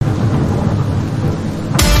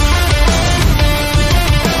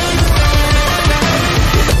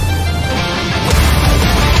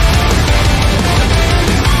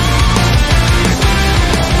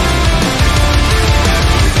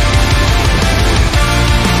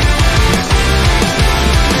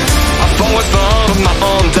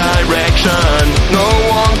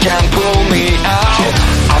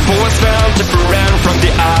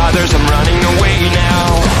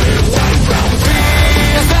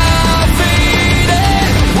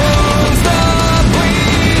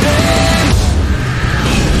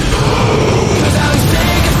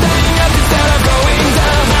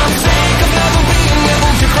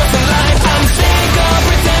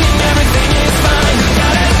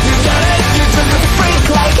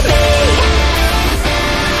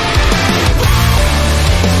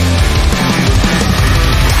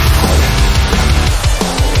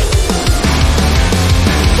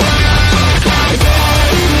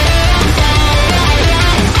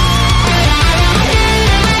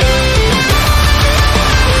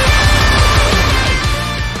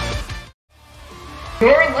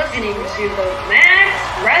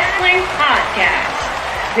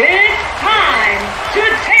It's time to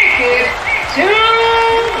take it to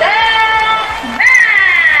the max!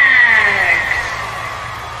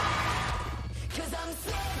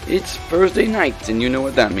 It's Thursday night, and you know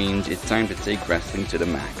what that means. It's time to take wrestling to the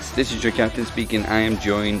max. This is your captain speaking. I am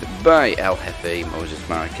joined by El Jefe Moses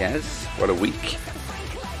Marquez. What a week.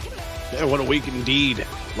 Yeah, what a week indeed.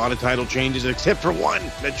 A lot of title changes, except for one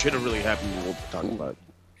that should have really happened. We'll talk about.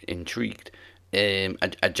 Intrigued. A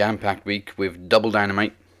jam-packed week with double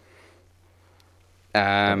Dynamite.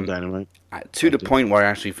 Double Dynamite. To the point where I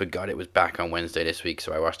actually forgot it was back on Wednesday this week,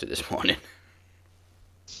 so I watched it this morning.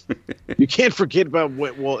 You can't forget about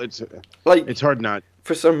what. Well, it's hard not.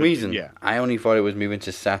 For some reason, yeah. I only thought it was moving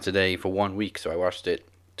to Saturday for 1 week, so I watched it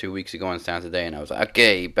 2 weeks ago on Saturday, and I was like,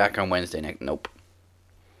 okay, back on Wednesday next. Nope,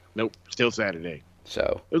 Still Saturday.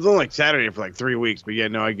 So It was only like Saturday for like 3 weeks, but yeah,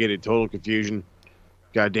 no, I get it. Total confusion.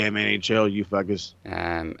 Goddamn NHL, you fuckers.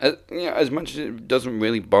 as much as it doesn't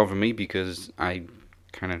really bother me because I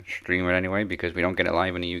kind of stream it anyway because we don't get it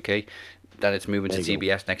live in the UK, that it's moving to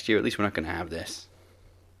TBS next year. At least we're not going to have this.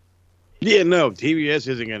 Yeah, no, TBS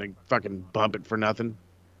isn't going to fucking bump it for nothing.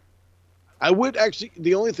 I would actually,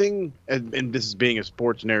 the only thing, and this is being a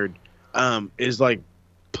sports nerd, is like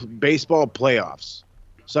baseball playoffs.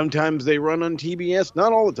 Sometimes they run on TBS,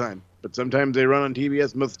 not all the time, but sometimes they run on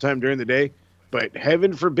TBS most of the time during the day. But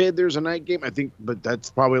heaven forbid there's a night game. I think, but that's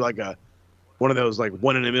probably like one of those like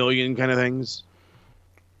 1 in a million kind of things.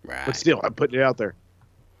 Right. But still, I'm putting it out there.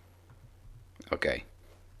 Okay.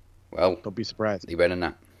 Well, Don't be surprised. you better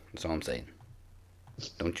not. That's all I'm saying.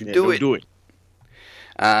 Don't you Don't do it.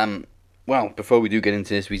 Well, before we do get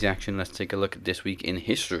into this week's action, let's take a look at this week in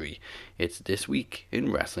history. It's This Week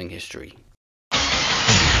in Wrestling History.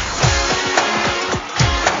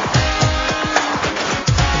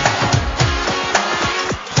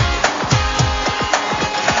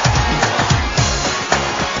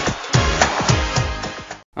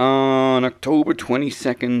 On October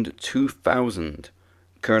 22nd, 2000,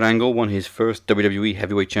 Kurt Angle won his first WWE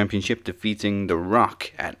Heavyweight Championship, defeating The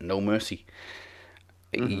Rock at No Mercy.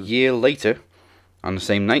 A year later, on the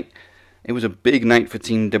same night, it was a big night for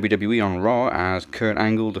Team WWE on Raw as Kurt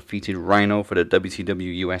Angle defeated Rhino for the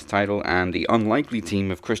WCW US title, and the unlikely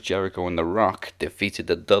team of Chris Jericho and The Rock defeated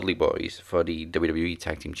the Dudley Boys for the WWE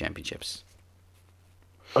Tag Team Championships.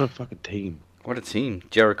 What a fucking team. What a team.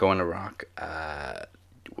 Jericho and The Rock,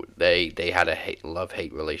 they had a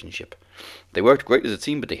love-hate relationship. They worked great as a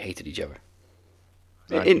team, but they hated each other.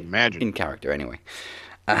 I can imagine. In character, anyway.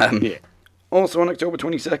 Yeah. Also on October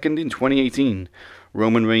 22nd in 2018,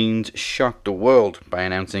 Roman Reigns shocked the world by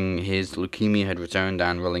announcing his leukemia had returned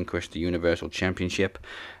and relinquished the Universal Championship.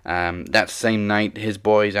 That same night, his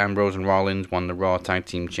boys Ambrose and Rollins won the Raw Tag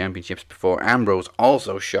Team Championships before Ambrose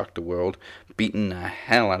also shocked the world, beating the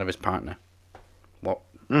hell out of his partner. Well,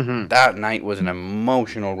 that night was an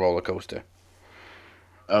emotional roller coaster.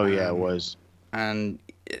 Oh, yeah, it was. And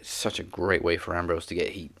it's such a great way for Ambrose to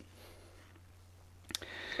get heat.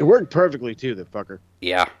 It worked perfectly, too, the fucker.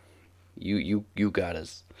 Yeah. You got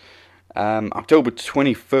us. October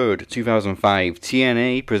 23rd, 2005,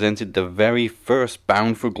 TNA presented the very first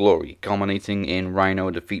Bound for Glory, culminating in Rhino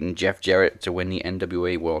defeating Jeff Jarrett to win the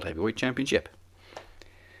NWA World Heavyweight Championship.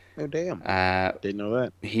 Oh, damn. Didn't know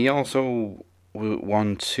that. He also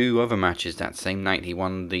won 2 other matches that same night. He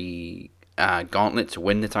won the Gauntlet to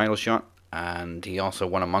win the title shot, and he also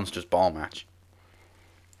won a Monsters Ball match.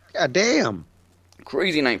 God damn.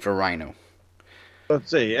 Crazy night for Rhino.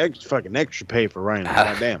 Let's say extra pay for Rhino.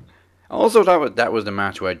 God damn. Also, that was the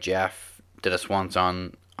match where Jeff did a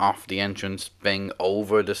swanton off the entrance thing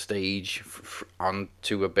over the stage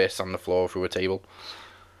onto Abyss on the floor through a table.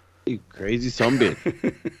 You crazy sumbitch.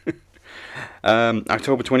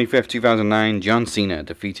 October 25th, 2009, John Cena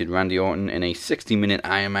defeated Randy Orton in a 60-minute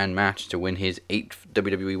Iron Man match to win his 8th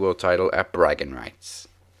WWE World title at Bragging Rights.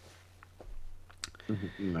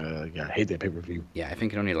 I hate that pay-per-view. Yeah, I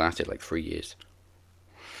think it only lasted like 3 years.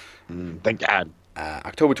 Thank God.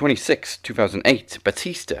 October 26, 2008,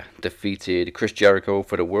 Batista defeated Chris Jericho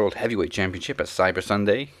for the World Heavyweight Championship at Cyber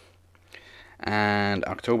Sunday. And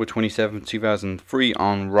October 27, 2003,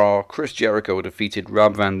 on Raw, Chris Jericho defeated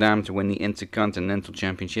Rob Van Dam to win the Intercontinental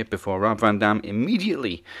Championship before Rob Van Dam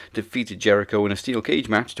immediately defeated Jericho in a steel cage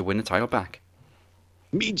match to win the title back.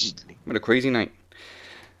 Immediately. What a crazy night.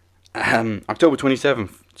 October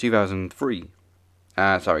 27th, 2013,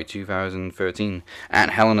 at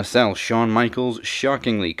Hell in a Cell, Shawn Michaels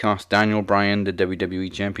shockingly cost Daniel Bryan the WWE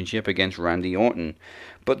Championship against Randy Orton.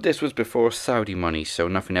 But this was before Saudi money, so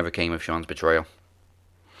nothing ever came of Shawn's betrayal.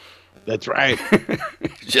 That's right.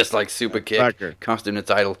 Just like Super Kick, Fucker. cost him the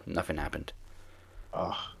title, nothing happened.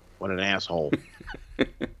 Oh, what an asshole.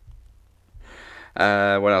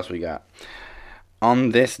 What else we got?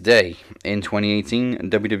 On this day in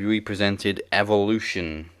 2018, WWE presented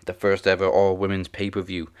Evolution, the first ever all-women's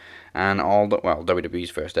pay-per-view, and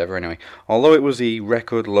WWE's first ever anyway. Although it was a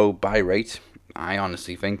record low buy rate, I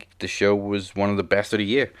honestly think the show was one of the best of the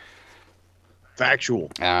year. Factual.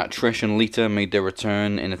 Trish and Lita made their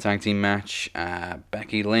return in a tag team match.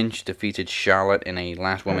 Becky Lynch defeated Charlotte in a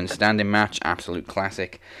last woman standing match, absolute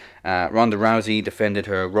classic. Ronda Rousey defended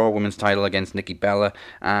her Raw Women's title against Nikki Bella,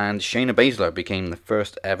 and Shayna Baszler became the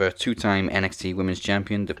first ever two-time NXT Women's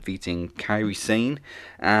Champion, defeating Kairi Sane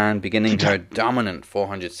and beginning her dominant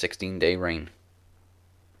 416-day reign.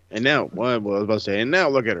 And now, well, I was about to say, and now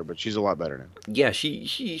look at her, but she's a lot better now. Yeah,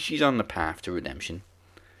 she's on the path to redemption.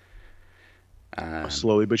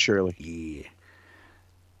 Slowly but surely. Yeah.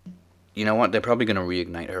 You know what? They're probably going to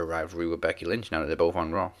reignite her rivalry with Becky Lynch now that they're both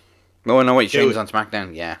on Raw. Oh, no, wait, Shayna's on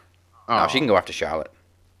SmackDown? Yeah. No, she can go after Charlotte.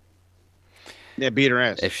 Yeah, beat her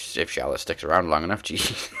ass. If Charlotte sticks around long enough,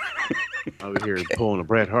 geez. Over here pulling a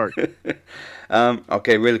Bret Hart.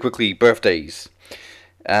 Okay, really quickly, birthdays.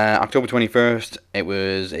 October 21st, it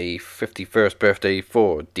was a 51st birthday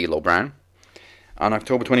for D'Lo Brown. On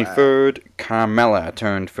October 23rd, Carmella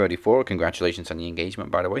turned 34. Congratulations on the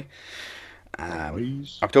engagement, by the way.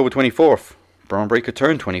 October 24th, Braun Breaker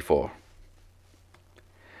turned 24.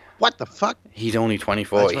 What the fuck? He's only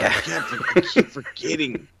 24, yeah. I keep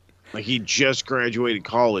forgetting. Like, he just graduated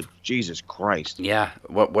college. Jesus Christ. Yeah,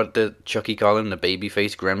 what did Chucky call him? The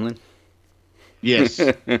babyface gremlin? Yes.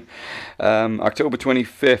 October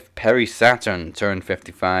 25th, Perry Saturn turned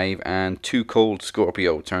 55, and Too Cold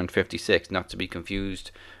Scorpio turned 56, not to be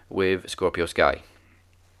confused with Scorpio Sky.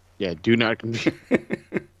 Yeah, do not confuse.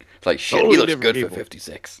 It's like, shit, Totally he looks different good people. for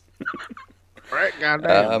 56. Right,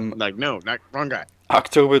 goddamn. Like, no, not wrong guy.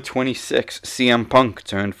 October 26th, CM Punk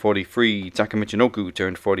turned 43, Taka Michinoku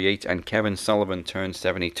turned 48, and Kevin Sullivan turned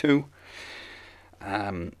 72.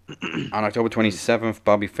 On October 27th,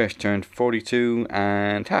 Bobby Fish turned 42,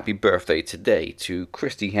 and happy birthday today to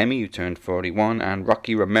Christy Hemme, who turned 41, and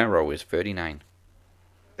Rocky Romero is 39.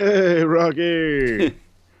 Hey, Rocky.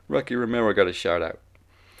 Rocky Romero got a shout out.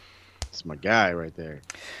 That's my guy right there.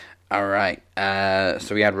 All right,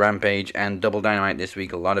 so we had Rampage and Double Dynamite this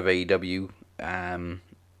week, a lot of AEW, and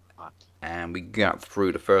we got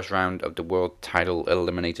through the first round of the World Title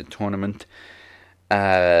Eliminator Tournament.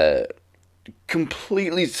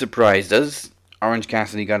 Completely surprised us. Orange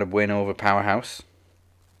Cassidy got a win over Powerhouse.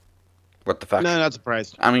 What the fuck? No, not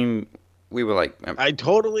surprised. I mean, we were like... I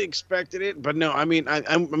totally expected it, but no, I mean,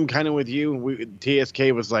 I'm kind of with you. TSK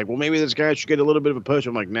was like, well, maybe this guy should get a little bit of a push.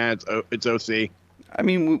 I'm like, nah, it's OC. I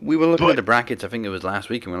mean, we were looking at the brackets, I think it was last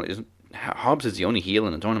week, and we were like, Hobbs is the only heel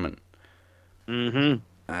in the tournament.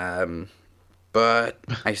 Mm-hmm. But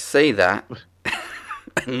I say that...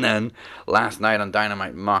 And then last night on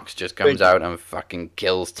Dynamite, Mox just comes out and fucking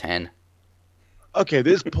kills 10. Okay,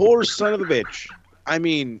 this poor son of a bitch. I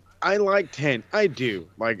mean, I like 10. I do.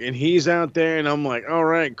 Like, and he's out there, and I'm like, all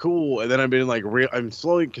right, cool. And then I've been like, I'm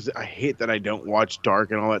slowly, because I hate that I don't watch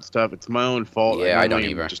Dark and all that stuff. It's my own fault. Yeah, I don't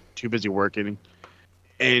either. I'm just too busy working.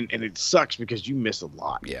 And it sucks because you miss a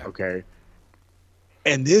lot. Yeah. Okay.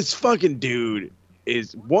 And this fucking dude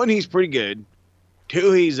is, one, he's pretty good.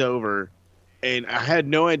 Two, he's over. And I had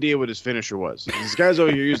no idea what his finisher was. This guy's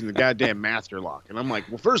over here using the goddamn master lock. And I'm like,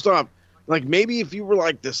 well, first off, like, maybe if you were,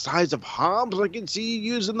 like, the size of Hobbs, I could see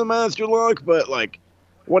you using the master lock. But, like,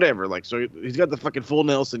 whatever. Like, so he's got the fucking full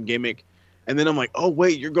Nelson gimmick. And then I'm like, oh,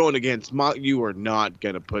 wait, you're going against Mox. You are not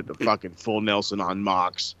going to put the fucking full Nelson on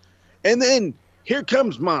Mox. And then here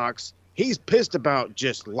comes Mox. He's pissed about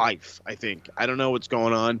just life, I think. I don't know what's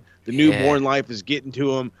going on. The newborn life is getting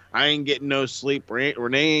to him. I ain't getting no sleep.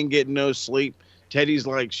 Renee ain't getting no sleep. Teddy's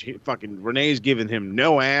like, fucking Renee's giving him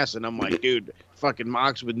no ass. And I'm like, dude, fucking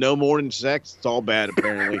Mox with no morning sex. It's all bad,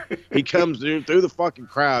 apparently. He comes through the fucking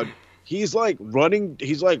crowd. He's like running.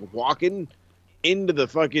 He's like walking into the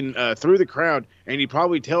fucking, through the crowd. And he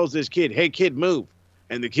probably tells this kid, hey, kid, move.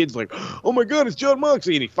 And the kid's like, oh, my God, it's John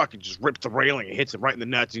Moxley. And he fucking just rips the railing and hits him right in the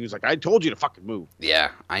nuts. And he's like, I told you to fucking move.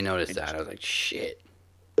 Yeah, I noticed that. I was like, shit.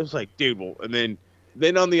 It was like, dude, well, and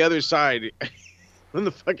then on the other side, when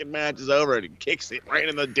the fucking match is over, and he kicks it right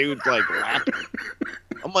in the dude's, like, lap.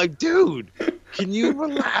 I'm like, dude, can you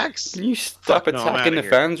relax? Can you stop attacking the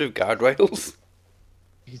fans with guardrails?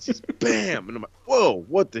 He's just bam. And I'm like, whoa,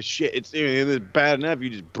 what the shit? It's bad enough you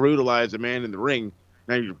just brutalize a man in the ring.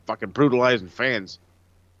 Now you're fucking brutalizing fans.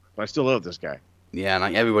 But I still love this guy. Yeah, and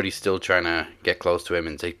like everybody's still trying to get close to him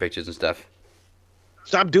and take pictures and stuff.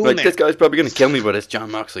 Stop doing that. This guy's probably going to kill me, but it's John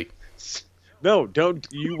Moxley. No, don't.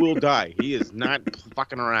 You will die. He is not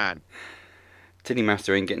fucking around. Titty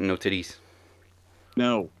Master ain't getting no titties.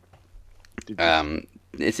 No.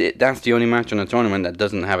 That's the only match on the tournament that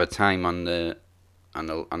doesn't have a time on the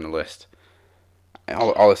list.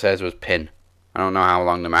 All it says was pin. I don't know how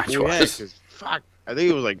long the match Well, yeah, was. 'cause, fuck, I think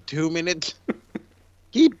it was like 2 minutes.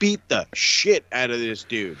 He beat the shit out of this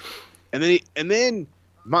dude, and then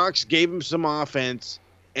Mox gave him some offense,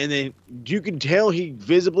 and then you could tell he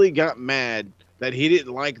visibly got mad that he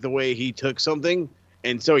didn't like the way he took something,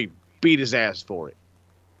 and so he beat his ass for it.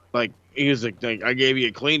 Like he was like I gave you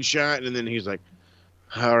a clean shot, and then he's like,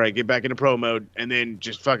 all right, get back into pro mode, and then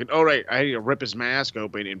just fucking, all right, I had to rip his mask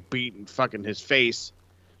open and beat and fucking his face,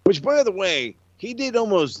 which, by the way, he did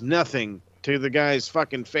almost nothing to the guy's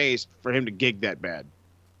fucking face for him to gig that bad.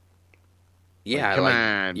 Yeah, Like, come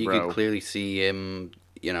on, you bro. could clearly see him,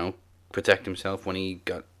 protect himself when he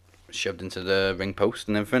got shoved into the ring post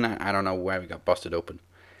and everything. I don't know where he got busted open.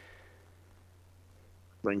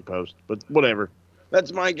 Ring post, but whatever.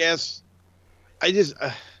 That's my guess. I just,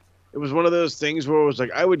 it was one of those things where it was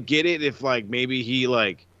like, I would get it if like maybe he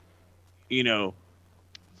like,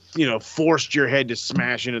 forced your head to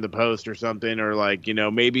smash into the post or something, or like,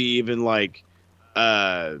 maybe even like,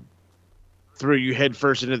 threw you head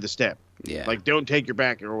first into the step. Yeah. Like, don't take your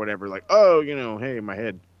back or whatever. Like, oh, hey, my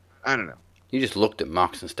head. I don't know. He just looked at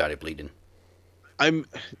Mox and started bleeding.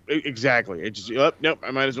 Exactly. It just, nope,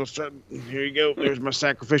 I might as well start. Here you go. There's my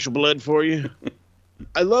sacrificial blood for you.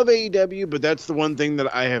 I love AEW, but that's the one thing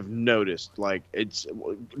that I have noticed. Like,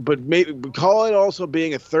 but maybe call it also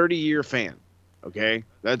being a 30-year fan. Okay?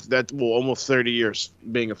 That's almost 30 years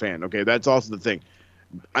being a fan. Okay? That's also the thing.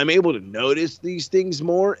 I'm able to notice these things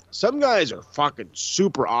more. Some guys are fucking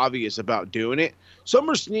super obvious about doing it. Some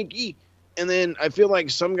are sneaky, and then I feel like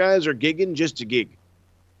some guys are gigging just to gig.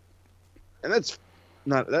 And that's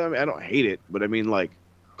not, I don't hate it, but I mean, like,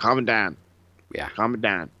 calm it down. Yeah. Calm it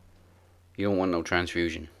down. You don't want no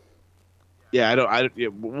transfusion. Yeah,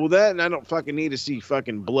 well, that, and I don't fucking need to see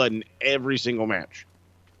fucking blood in every single match.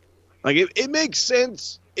 Like, it makes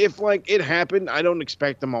sense if, like, it happened. I don't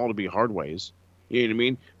expect them all to be hard ways. You know what I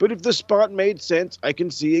mean? But if the spot made sense, I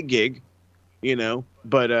can see a gig,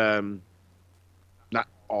 but not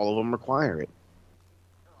all of them require it.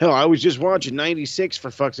 Hell, I was just watching 96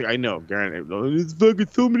 for fuck's sake. I know, granted, it's fucking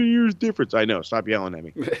so many years difference. I know, stop yelling at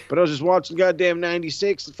me. But I was just watching goddamn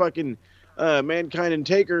 96, fucking Mankind and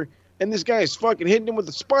Taker, and this guy is fucking hitting him with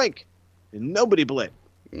a spike, and nobody bled.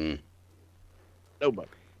 Nobody.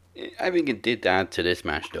 I think it did add to this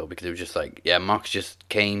match, though, because it was just like, yeah, Mox just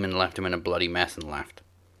came and left him in a bloody mess and left.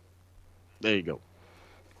 There you go.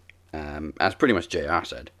 As pretty much JR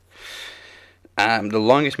said. The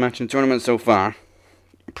longest match in the tournament so far,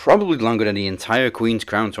 probably longer than the entire Queen's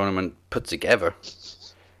Crown tournament put together.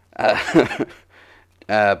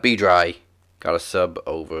 B-Dry got a sub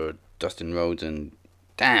over Dustin Rhodes, and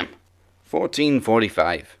damn,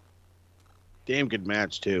 14:45. Damn good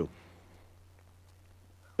match, too.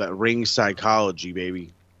 That ring psychology,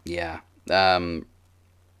 baby. Yeah.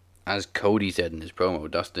 As Cody said in his promo,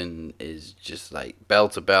 Dustin is just like bell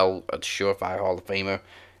to bell, a surefire Hall of Famer.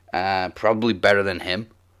 Probably better than him.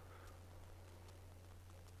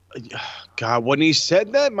 God, when he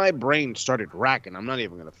said that, my brain started racking. I'm not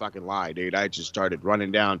even going to fucking lie, dude. I just started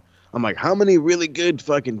running down. I'm like, how many really good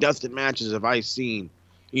fucking Dustin matches have I seen?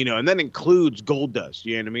 And that includes Goldust,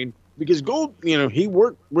 you know what I mean? Because Gold, he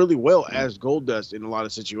worked really well as Goldust in a lot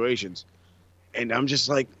of situations. And I'm just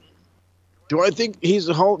like, do I think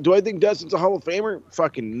Dustin's a Hall of Famer?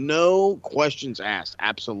 Fucking no questions asked.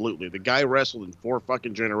 Absolutely. The guy wrestled in 4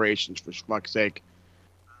 fucking generations, for fuck's sake.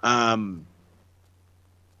 But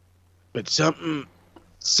something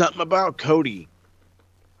about Cody.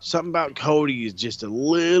 Something about Cody is just a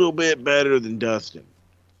little bit better than Dustin.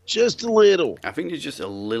 Just a little. I think there's just a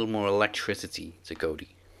little more electricity to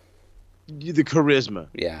Cody. The charisma.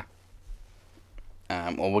 Yeah.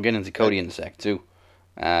 Well, we'll get into Cody in a sec, too.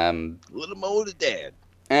 A little more to dad.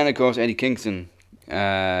 And, of course, Eddie Kingston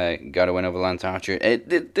got a win over Lance Archer.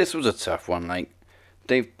 This was a tough one. Like,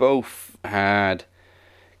 they've both had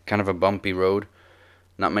kind of a bumpy road.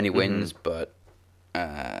 Not many wins, but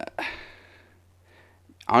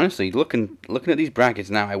honestly, looking at these brackets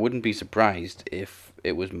now, I wouldn't be surprised if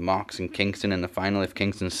it was Mox and Kingston in the final if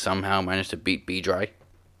Kingston somehow managed to beat B-Dry.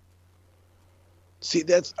 See,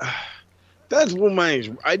 that's one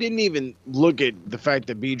I didn't even look at the fact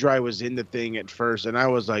that B-Dry was in the thing at first, and I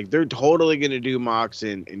was like, they're totally going to do Mox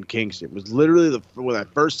and Kingston. It was literally when I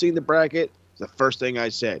first seen the bracket, the first thing I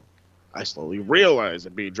said. I slowly realized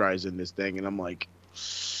that B-Dry's in this thing, and I'm like,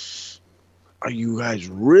 are you guys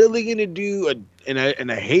really gonna do a? And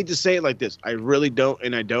I hate to say it like this. I really don't,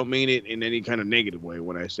 and I don't mean it in any kind of negative way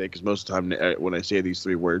when I say, because most of the time when I say these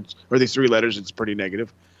three words or these three letters, it's pretty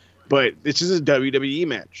negative. But this is a WWE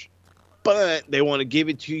match, but they want to give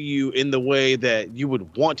it to you in the way that you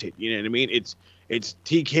would want it. You know what I mean? It's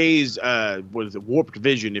TK's what is it, warped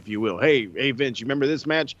vision, if you will. Hey Vince, you remember this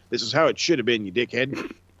match? This is how it should have been, you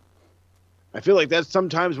dickhead. I feel like that's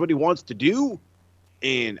sometimes what he wants to do.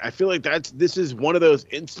 And I feel like this is one of those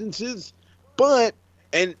instances, but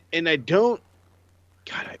and I don't,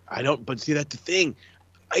 God, I don't. But see, that's the thing.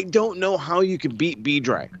 I don't know how you can beat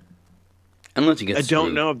B-Dry. Unless you get. I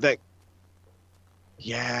don't know if that.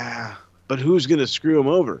 Yeah, but who's gonna screw him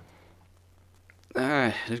over?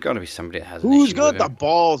 There's got to be somebody that has. Who's got the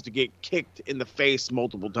balls to get kicked in the face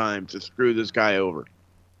multiple times to screw this guy over?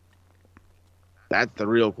 That's the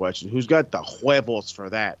real question. Who's got the huevos for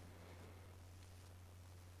that?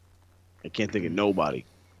 I can't think of nobody.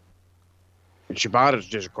 And Shibata's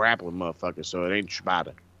just a grappling motherfucker, so it ain't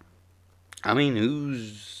Shibata. I mean,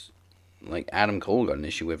 who's like Adam Cole got an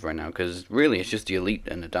issue with right now? Because really, it's just the Elite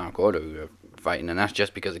and the Dark Order who are fighting, and that's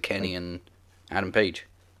just because of Kenny and Adam Page.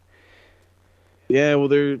 Yeah, well,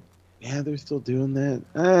 they're still doing that.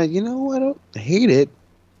 You know, I don't hate it.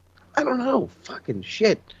 I don't know. Fucking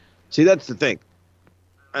shit. See, that's the thing.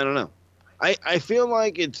 I don't know. I feel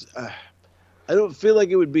like it's. I don't feel like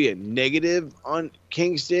it would be a negative on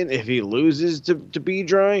Kingston if he loses to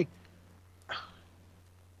B-Dry.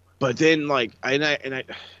 But then, like,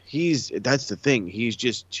 that's the thing. He's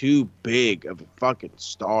just too big of a fucking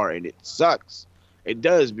star, and it sucks. It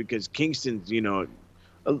does, because Kingston's, you know,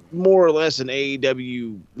 more or less an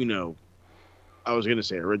AEW, you know, I was gonna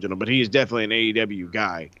say original, but he's definitely an AEW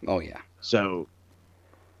guy. Oh yeah. So,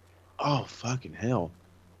 oh fucking hell.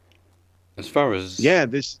 As far as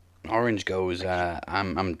this. Orange goes,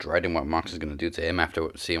 I'm dreading what Mox is going to do to him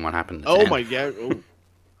after seeing what happened. Oh my god!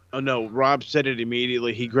 Oh no! Rob said it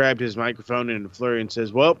immediately. He grabbed his microphone in a flurry and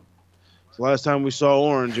says, "Well, it's the last time we saw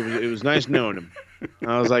Orange. It was nice knowing him."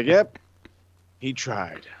 I was like, "Yep, he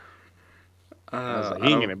tried." I was like,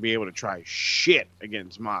 he ain't gonna be able to try shit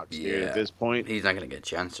against Mox dude, at this point. He's not gonna get a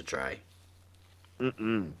chance to try.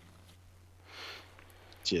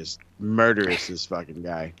 Just murderous, this fucking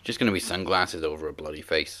guy. Just gonna be sunglasses over a bloody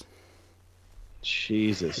face.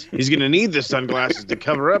 Jesus. He's going to need the sunglasses to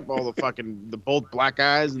cover up all the both black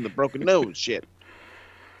eyes and the broken nose shit.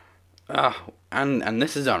 And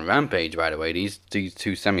this is on Rampage, by the way, these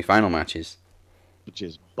two semi-final matches. Which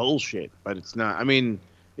is bullshit, but it's not. I mean,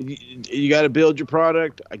 you got to build your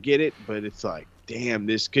product. I get it, but it's like, damn,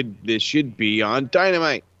 this should be on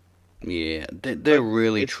Dynamite. Yeah, they're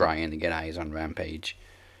really trying to get eyes on Rampage.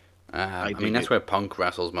 I mean, that's where Punk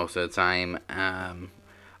wrestles most of the time.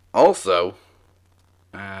 Also...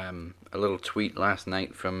 a little tweet last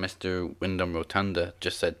night from Mr. Wyndham Rotunda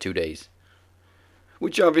just said 2 days.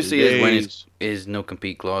 Which obviously is when his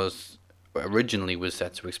no-compete clause originally was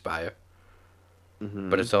set to expire. Mm-hmm.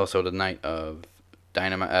 But it's also the night of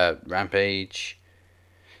Rampage.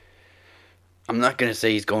 I'm not going to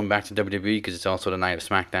say he's going back to WWE because it's also the night of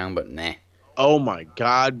SmackDown, but nah. Oh my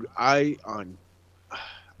God. I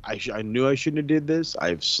knew I shouldn't have did this.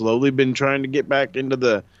 I've slowly been trying to get back into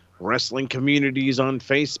the wrestling communities on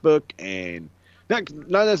Facebook, and not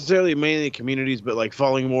necessarily mainly communities, but like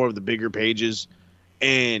following more of the bigger pages.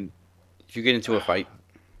 And if you get into a fight,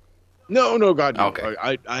 no, God, no. Okay.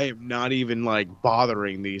 I am not even like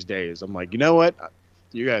bothering these days. I'm like, you know what?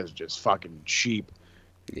 You guys are just fucking cheap.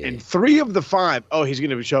 Yeah. And 3 of the 5, oh, he's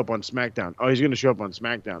gonna show up on SmackDown. Oh, he's gonna show up on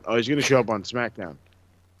SmackDown. Oh, he's gonna show up on SmackDown.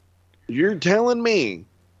 You're telling me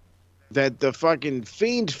that the fucking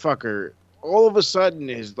Fiend fucker all of a sudden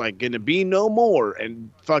is like gonna be no more, and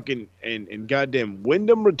fucking and goddamn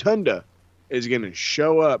Wyndham Rotunda is gonna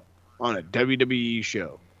show up on a WWE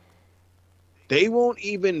show? They won't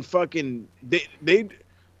even fucking they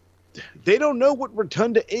don't know what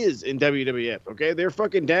Rotunda is in WWF. Okay, their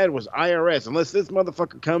fucking dad was IRS. Unless this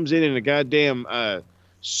motherfucker comes in a goddamn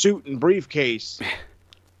suit and briefcase,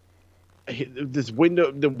 the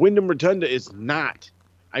Wyndham Rotunda is not.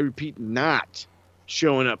 I repeat, not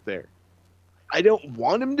showing up there. I don't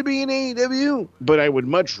want him to be in AEW, but I would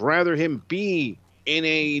much rather him be in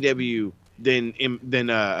AEW than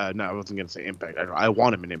no, I wasn't gonna say Impact. I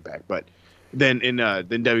want him in Impact, but than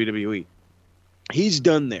WWE. He's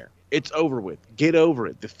done there. It's over with. Get over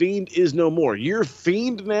it. The Fiend is no more. Your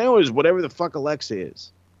Fiend now is whatever the fuck Alexa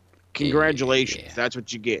is. Congratulations. Yeah. That's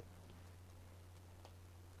what you get.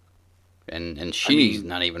 And she's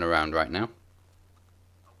not even around right now.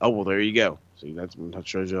 Oh, well, there you go. See, that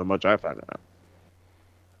shows you how much I found out.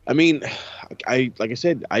 I mean, like I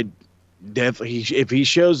said, definitely, if he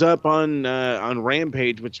shows up on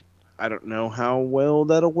Rampage, which I don't know how well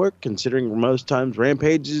that'll work, considering most times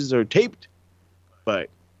Rampages are taped, but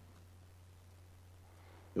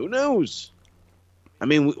who knows? I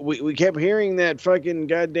mean, we kept hearing that fucking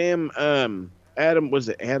goddamn Adam, was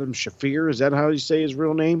it Adam Shafir? Is that how you say his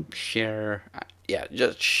real name? Share. Yeah,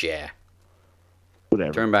 just share.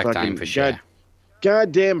 Whatever. Turn back Fucking time for share.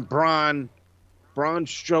 Goddamn Braun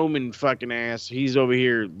Strowman fucking ass. He's over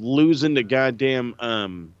here losing to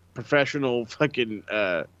goddamn professional fucking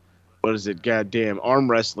what is it? Goddamn arm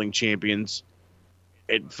wrestling champions.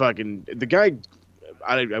 And fucking the guy.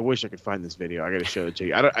 I wish I could find this video. I gotta show it to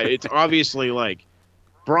you. It's obviously like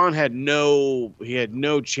Braun had no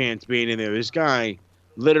chance being in there. This guy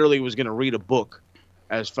literally was gonna read a book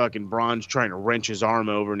as fucking Braun's trying to wrench his arm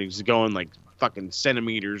over, and he's going like fucking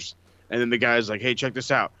centimeters. And then the guy's like, "Hey, check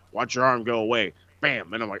this out. Watch your arm go away."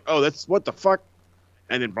 Bam. And I'm like, "Oh, that's what the fuck."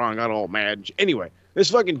 And then Braun got all mad. Anyway, this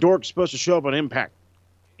fucking dork's supposed to show up on Impact.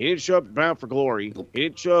 He didn't show up Bound for Glory. He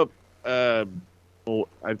didn't show up. Well,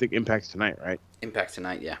 I think Impact's tonight, right? Impact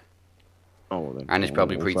tonight, yeah. Oh, well then. And it's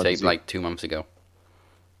probably pre-taped like 2 months ago.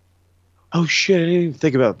 Oh shit! I didn't even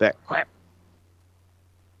think about that. Crap.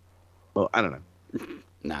 Well, I don't know.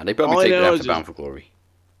 Nah, they probably All I taped it know after is Bound for Glory.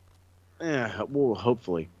 Yeah, well,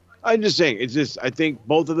 hopefully. I'm just saying, I think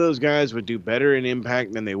both of those guys would do better in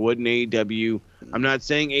Impact than they would in AEW. I'm not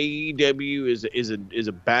saying AEW is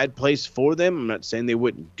a bad place for them. I'm not saying they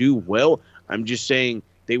wouldn't do well. I'm just saying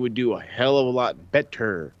they would do a hell of a lot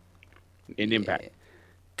better in Impact.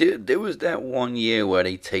 There was that one year where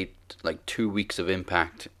they taped like 2 weeks of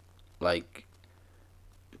Impact, like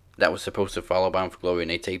that was supposed to follow Bound for Glory,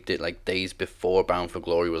 and they taped it like days before Bound for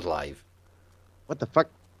Glory was live. What the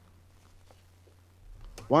fuck?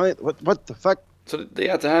 Why? What the fuck? So they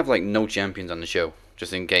had to have like no champions on the show,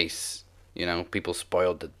 just in case, people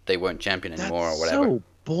spoiled that they weren't champion anymore or whatever. So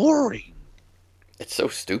boring. It's so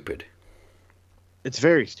stupid. It's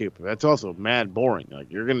very stupid. That's also mad boring. Like,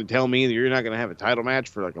 you're gonna tell me that you're not gonna have a title match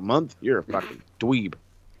for like a month? You're a fucking dweeb.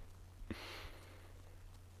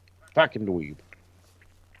 Fucking dweeb.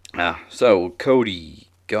 So Cody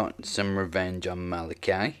got some revenge on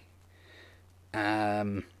Malachi.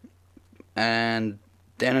 And then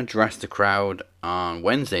addressed the crowd on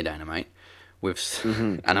Wednesday Dynamite with,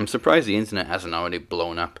 and I'm surprised the internet hasn't already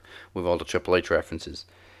blown up with all the Triple H references.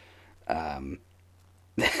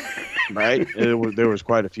 Right? There was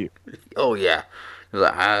quite a few. Oh yeah,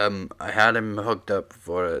 I had him hooked up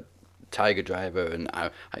for a Tiger Driver, and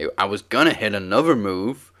I was gonna hit another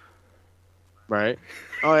move. Right?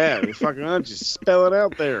 Oh yeah, fucking just spell it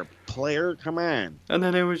out there, player. Come on. And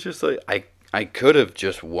then it was just like I could have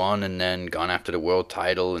just won and then gone after the world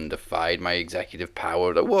title and defied my executive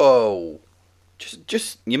power. Like, whoa,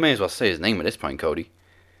 just you may as well say his name at this point, Cody.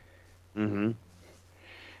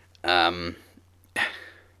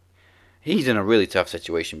 He's in a really tough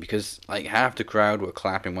situation because like half the crowd were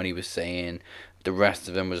clapping what he was saying, the rest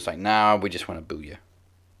of them was like, "Nah, we just want to boo you."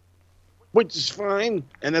 Which is fine,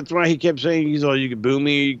 and that's why he kept saying he's all, "You can boo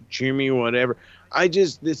me, cheer me, whatever."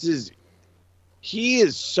 He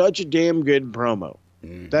is such a damn good promo.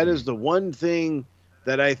 Mm-hmm. That is the one thing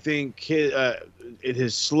that I think it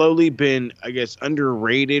has slowly been, I guess,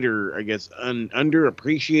 underrated or I guess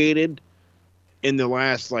underappreciated in the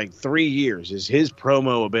last like 3 years is his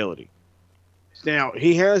promo ability. Now,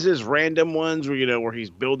 he has his random ones where he's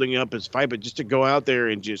building up his fight, but just to go out there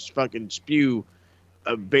and just fucking spew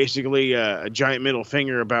basically a giant middle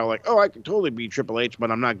finger about like, "Oh, I can totally be Triple H, but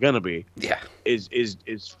I'm not gonna be." Yeah,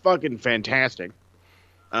 is fucking fantastic.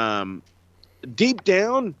 Deep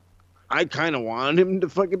down, I kind of want him to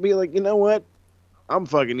fucking be like, "You know what? I'm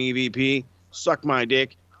fucking EVP. Suck my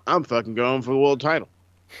dick. I'm fucking going for the world title."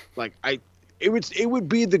 Like it would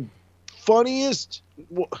be the funniest.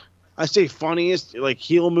 I say funniest like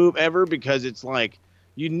heel move ever because it's like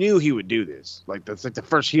you knew he would do this. Like that's like the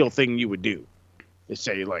first heel thing you would do. They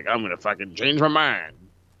say, like, "I'm going to fucking change my mind."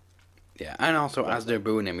 Yeah, and also, as they're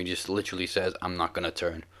booing him, he just literally says, "I'm not going to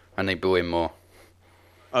turn." And they boo him more.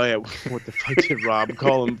 Oh, yeah. What the fuck did Rob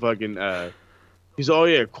call him? Fucking, he's, "Oh,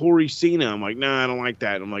 yeah, Corey Cena." I'm like, "Nah, I don't like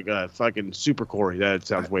that." I'm like, fucking Super Corey. That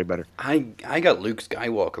sounds way better. I got Luke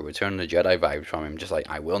Skywalker, Return of the Jedi vibes from him. Just like,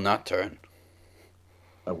 "I will not turn."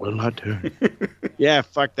 I will not turn. Yeah,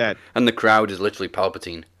 fuck that. And the crowd is literally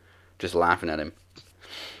Palpatine, just laughing at him.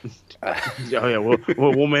 Oh yeah,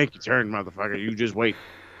 we'll make you turn, motherfucker. You just wait.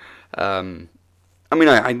 I mean,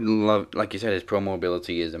 I love, like you said, his promo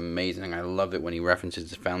ability is amazing. I love it when he references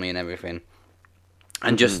his family and everything,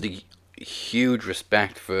 and just the huge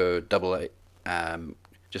respect for Double A.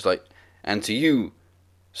 Just like, "And to you,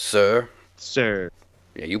 sir."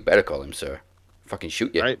 Yeah, you better call him sir. Fucking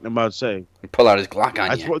shoot you. Right? I'm about to say. Pull out his Glock on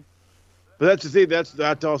That's you. what. But that's the thing.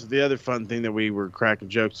 That's also the other fun thing that we were cracking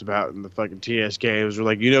jokes about in the fucking TSK. Was we're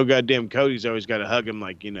like, goddamn Cody's always got to hug him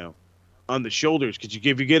like, on the shoulders, because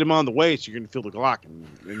if you get him on the waist, you're gonna feel the Glock, and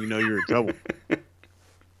you're in trouble.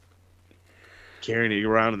 Carrying it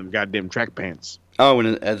around in them goddamn track pants. Oh,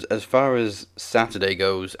 and as far as Saturday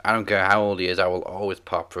goes, I don't care how old he is, I will always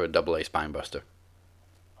pop for a AA Spinebuster.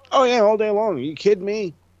 Oh yeah, all day long. Are you kidding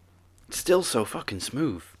me? It's still so fucking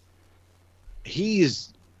smooth.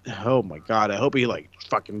 He's, oh my god, I hope he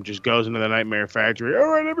fucking just goes into the Nightmare Factory. All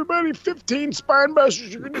right, everybody, 15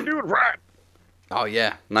 Spinebusters, you're gonna do it right. Oh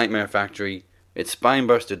yeah, Nightmare Factory. It's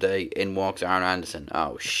Spinebuster Day. In walks Arn Anderson.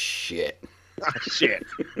 Oh shit. Oh, shit.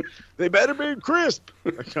 They better be crisp.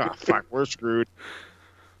 Oh, fuck, we're screwed.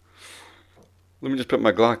 Let me just put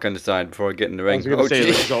my Glock on the side before I get in the ring. I'm going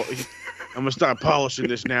to start polishing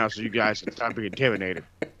this now so you guys can stop being intimidated.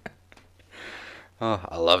 Oh,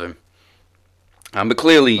 I love him. But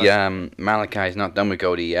clearly, Malachi's not done with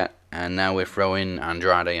Cody yet, and now we're throwing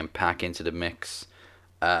Andrade and Pac into the mix.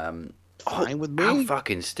 Fine with me. How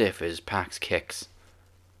fucking stiff is Pac's kicks?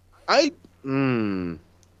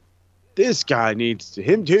 This guy needs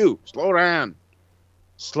him too. Slow down.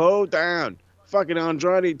 Slow down. Fucking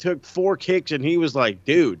Andrade took 4 kicks and he was like,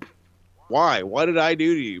 dude, why? What did I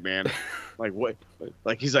do to you, man? Like, what?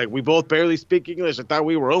 Like, he's like, we both barely speak English. I thought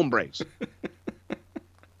we were hombres.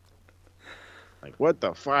 Like, what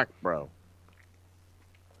the fuck, bro?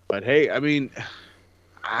 But hey, I mean,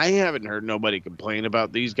 I haven't heard nobody complain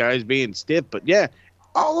about these guys being stiff, but yeah,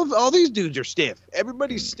 all these dudes are stiff.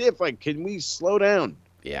 Everybody's stiff. Like, can we slow down?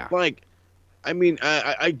 Yeah. Like, I mean,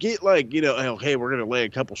 I get like, hey, we're going to lay a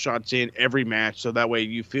couple shots in every match so that way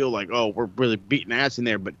you feel like, oh, we're really beating ass in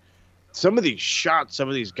there. But some of these shots, some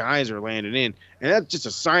of these guys are landing in, and that's just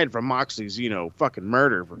aside from Moxley's, fucking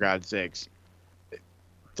murder, for God's sakes.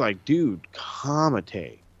 It's like, dude,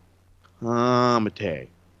 calmate.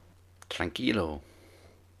 Tranquilo.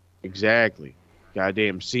 Exactly.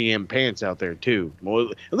 Goddamn CM Pants out there, too.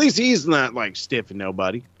 Well, at least he's not, stiffing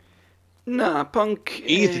nobody. Nah, Punk.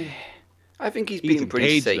 Ethan. I think he's being pretty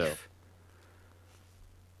Page, safe. though.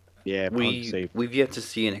 Yeah, Punk's safe. We've yet to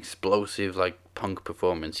see an explosive Punk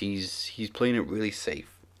performance. He's playing it really safe.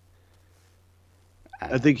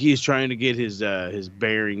 I think he's trying to get his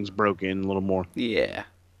bearings broken a little more. Yeah.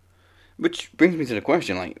 Which brings me to the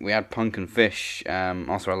question, we had Punk and Fish.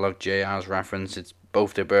 Also, I love JR's reference. It's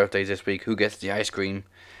both their birthdays this week. Who gets the ice cream?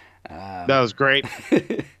 That was great.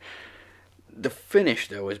 The finish,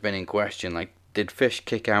 though, has been in question. Did Fish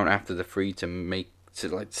kick out after the free to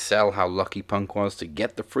sell how lucky Punk was to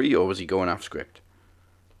get the free, or was he going off script?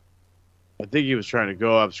 I think he was trying to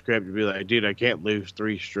go off script and be like, dude, I can't lose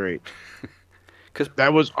 3 straight. Because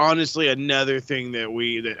that was honestly another thing that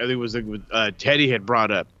I think was Teddy had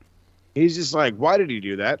brought up. He's just like, why did he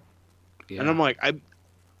do that? Yeah. And I'm like, I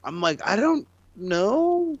don't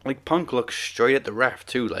know. Punk looks straight at the ref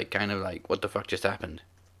too, what the fuck just happened?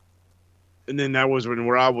 And then that was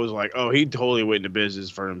where I was like, oh, he totally went into business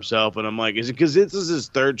for himself. And I'm like, is it because this is his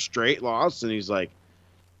 3rd straight loss? And he's like,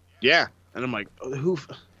 yeah. And I'm like, who?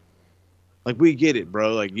 We get it,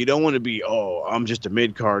 bro. You don't want to be, oh, I'm just a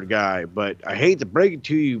mid-card guy. But I hate to break it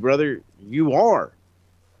to you, brother. You are.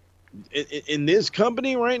 In this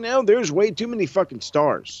company right now, there's way too many fucking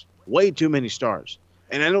stars. Way too many stars.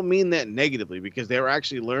 And I don't mean that negatively, because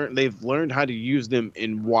they've learned how to use them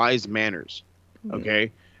in wise manners.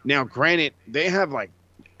 Okay? Now, granted, they have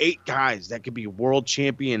 8 guys that could be world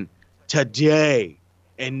champion today,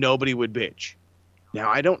 and nobody would bitch. Now,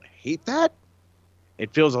 I don't hate that.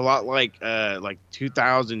 It feels a lot like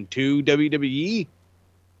 2002 WWE,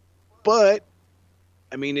 but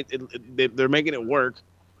I mean, they're making it work.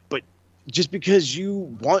 But just because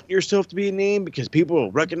you want yourself to be a name, because people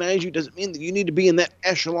will recognize you, doesn't mean that you need to be in that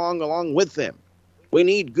echelon along with them. We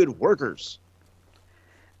need good workers.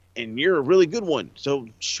 And you're a really good one. So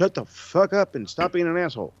shut the fuck up and stop being an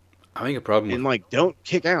asshole. I think a problem and don't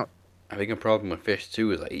kick out. I think a problem with Fish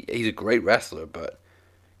too is he's a great wrestler, but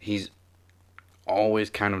he's always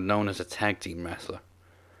kind of known as a tag team wrestler.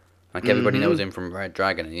 Everybody knows him from Red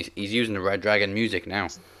Dragon, and he's using the Red Dragon music now.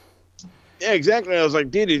 Yeah, exactly. I was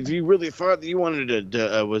like, dude, if you really thought that you wanted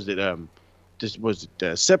to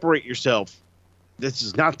separate yourself, this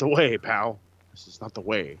is not the way, pal. This is not the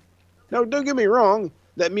way. No, don't get me wrong.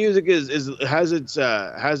 That music has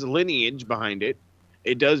a lineage behind it.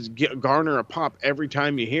 It does garner a pop every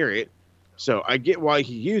time you hear it. So I get why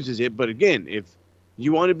he uses it. But again, if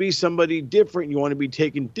you want to be somebody different, you want to be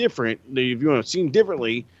taken different, if you want to be seen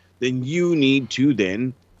differently, then you need to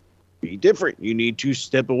then be different. You need to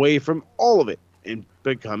step away from all of it. and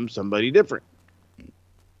become somebody different.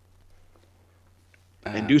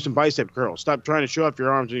 And do some bicep curls. Stop trying to show off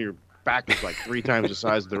your arms and your back is like 3 times the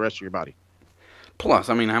size of the rest of your body. Plus,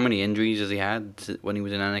 I mean, how many injuries has he had when he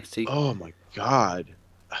was in NXT? Oh my God.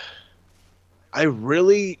 I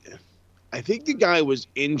think the guy was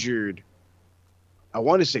injured, I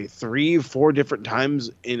want to say 3 or 4 different times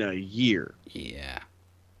in a year. Yeah.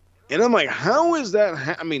 And I'm like, how is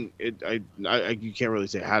that? I mean, you can't really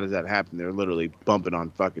say how does that happen. They're literally bumping on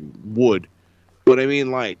fucking wood. But I mean,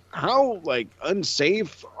 like, how like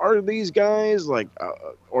unsafe are these guys? Like,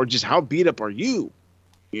 or just how beat up are you?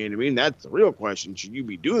 You know what I mean? That's the real question. Should you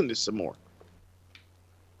be doing this some more?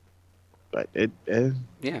 But yeah,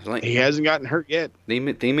 like he hasn't gotten hurt yet. They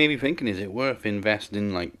may be thinking, is it worth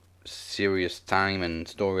investing like serious time and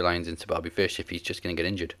storylines into Bobby Fish if he's just gonna get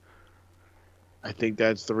injured? I think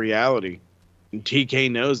that's the reality, and TK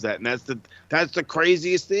knows that, and that's the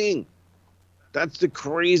craziest thing. That's the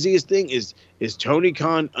craziest thing is Tony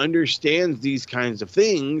Khan understands these kinds of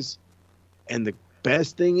things, and the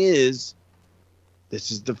best thing is,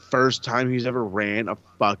 this is the first time he's ever ran a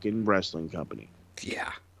fucking wrestling company.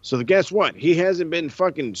 Yeah. So guess what? He hasn't been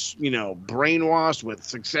fucking, brainwashed with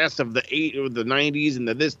success of the 90s and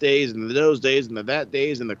the this days and the those days and the that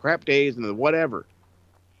days and the crap days and the whatever.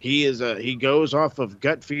 He goes off of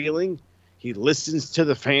gut feeling. He listens to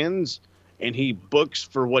the fans. And he books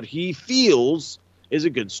for what he feels is a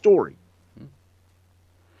good story.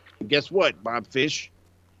 And guess what, Bob Fish?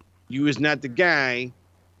 You is not the guy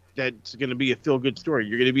that's going to be a feel-good story.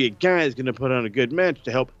 You're going to be a guy that's going to put on a good match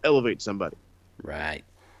to help elevate somebody. Right.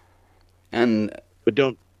 And but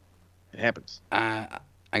it happens. I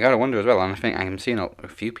gotta wonder as well, and I think I'm seeing a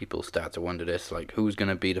few people start to wonder this, like who's going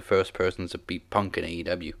to be the first person to beat Punk in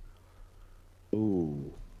AEW?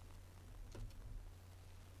 Ooh.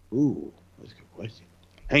 That's a good question.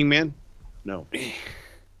 Hangman? No.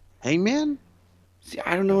 Hangman? See,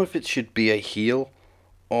 I don't know if it should be a heel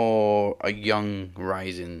or a young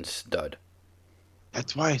rising stud.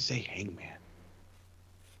 That's why I say Hangman.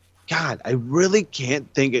 God, I really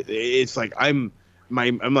can't think. It's like I'm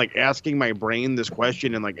like asking my brain this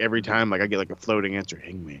question, and like every time, like I get like a floating answer,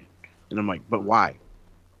 Hangman, and I'm like, but why?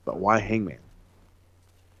 But why Hangman?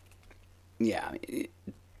 Yeah.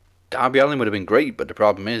 Darby Allin would have been great, but the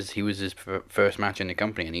problem is he was his first match in the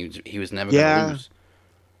company, and he was never going to lose.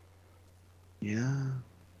 Yeah.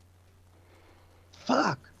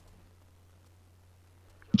 Fuck.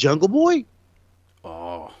 Jungle Boy?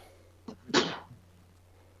 Oh. I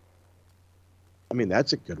mean,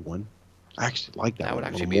 that's a good one. I actually like that. That one would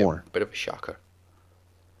actually a be a bit of a shocker.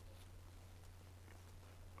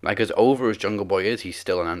 Like, as over as Jungle Boy is, he's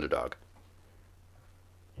still an underdog.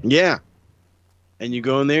 Yeah. And you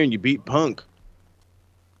go in there and you beat Punk.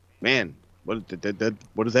 Man, what does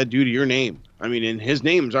that do to your name? I mean, and his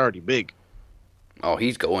name's already big. Oh,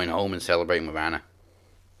 he's going home and celebrating with Anna.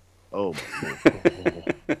 Oh,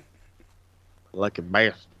 like a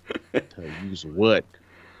bastard. To use what?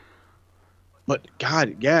 But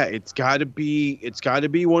God, yeah, it's got to be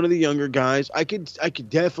one of the younger guys. I could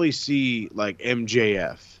definitely see like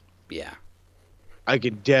MJF. Yeah. I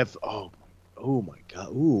could oh my God.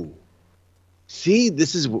 Ooh. See,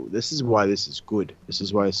 this is why this is good. This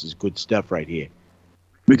is why this is good stuff right here.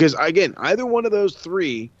 Because again, either one of those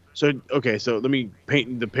three. So let me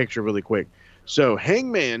paint the picture really quick. So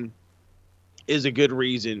Hangman is a good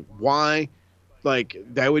reason why, like,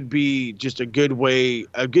 that would be just a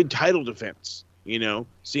good title defense.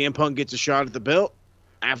 CM Punk gets a shot at the belt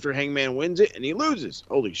after Hangman wins it, and he loses.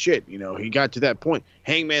 Holy shit, he got to that point.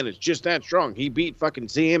 Hangman is just that strong. He beat fucking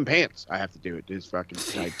CM Pants. I have to do it. His fucking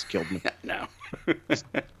tights killed me. No.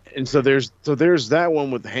 And so there's that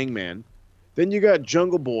one with Hangman. Then you got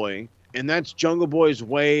Jungle Boy, and that's Jungle Boy's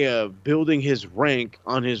way of building his rank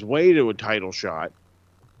on his way to a title shot,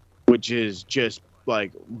 which is just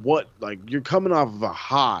like you're coming off of a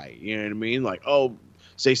high. You know what I mean? Like, oh,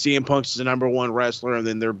 say CM Punk's the number one wrestler, and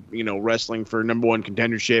then they're wrestling for number one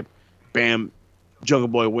contendership. Bam, Jungle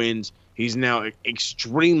Boy wins. He's now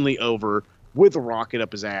extremely over with a rocket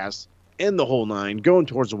up his ass and the whole nine, going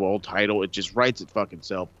towards the world title. It just writes it fucking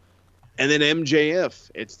self. And then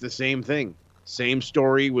MJF, it's the same thing. Same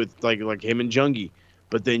story with like him and Jungie.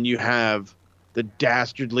 But then you have the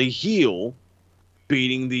dastardly heel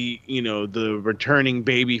beating the returning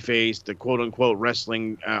babyface, the quote unquote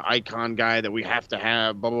wrestling icon guy that we have to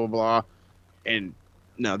have, blah, blah, blah. And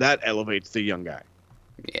now that elevates the young guy.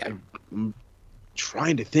 Yeah. I'm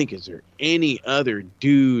trying to think, is there any other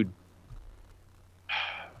dude?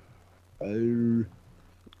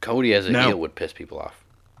 Cody as a heel would piss people off.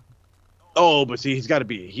 Oh, but see, he's got to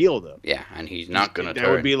be a heel though. Yeah, and he's not gonna. That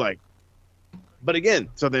would be like, But again,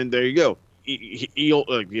 so then there you go.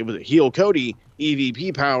 It was a heel Cody,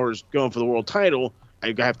 EVP powers going for the world title.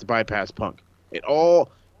 I have to bypass Punk. It all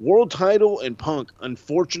world title and Punk,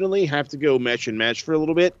 unfortunately, have to go match and match for a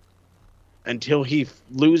little bit until he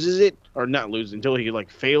loses it, or not lose, until he like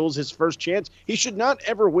fails his first chance. He should not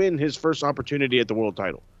ever win his first opportunity at the world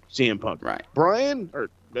title. CM Punk, Right? Brian or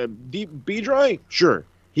B-Dry, sure,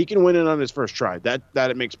 he can win it on his first try. That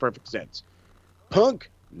it makes perfect sense. Punk,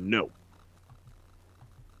 no.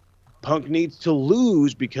 Punk needs to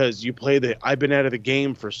lose because you play the I've been out of the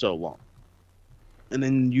game for so long. And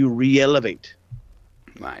then you re-elevate.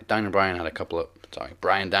 Right. Daniel Bryan had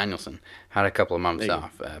Bryan Danielson had a couple of months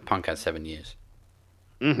off. Punk had 7 years.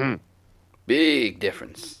 Mm-hmm. Big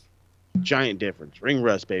difference. Giant difference. Ring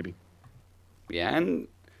rust, baby. Yeah, and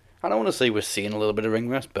I don't want to say we're seeing a little bit of ring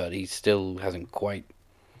rust, but he still hasn't quite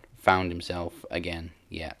found himself again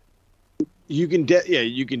yet. You can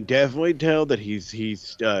definitely tell that he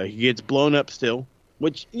gets blown up still.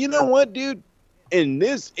 Which, you know what, dude? In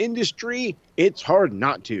this industry, it's hard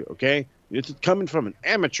not to, okay? It's coming from an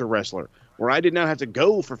amateur wrestler where I did not have to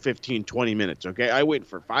go for 15, 20 minutes, okay? I wait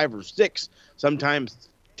for 5 or 6, sometimes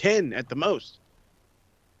 10 at the most.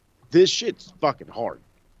 This shit's fucking hard,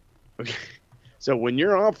 okay? So when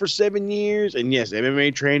you're off for 7 years, and yes,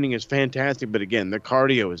 MMA training is fantastic, but again, the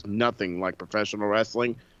cardio is nothing like professional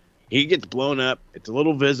wrestling. He gets blown up. It's a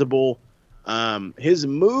little visible. His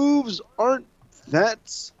moves aren't that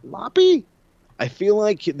sloppy. I feel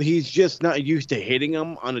like he's just not used to hitting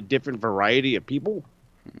them on a different variety of people.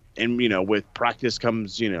 And, with practice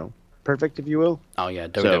comes, perfect, if you will. Oh, yeah,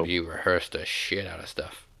 WWE rehearsed the shit out of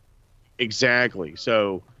stuff. Exactly.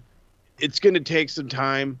 So it's going to take some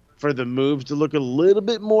time for the moves to look a little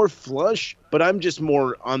bit more flush, but I'm just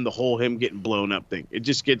more on the whole him getting blown up thing. It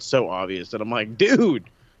just gets so obvious that I'm like, dude,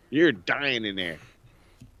 you're dying in there.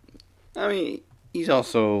 I mean, he's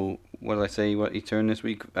also, what did I say, what he turned this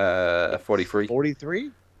week? 43.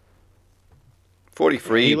 43?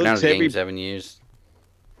 43, Yeah, now the game 7 years.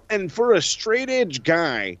 And for a straight edge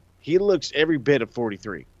guy, he looks every bit of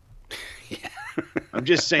 43. Yeah. I'm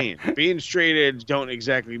just saying, being straight edge don't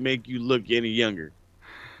exactly make you look any younger.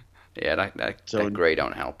 Yeah, that gray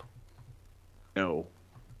don't help. No,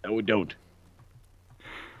 it don't.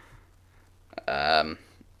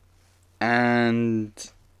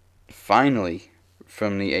 And finally,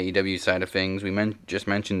 from the AEW side of things, we just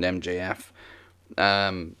mentioned MJF.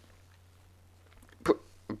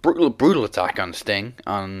 Brutal attack on Sting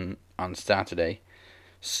on Saturday.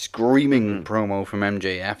 Screaming promo from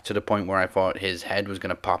MJF to the point where I thought his head was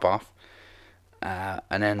going to pop off.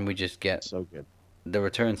 And then we just get so good. The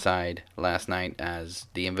return side last night as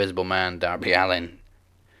the Invisible Man, Darby Allin,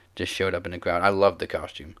 just showed up in the crowd. I loved the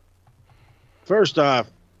costume. First off,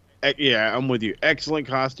 yeah, I'm with you. Excellent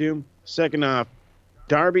costume. Second off,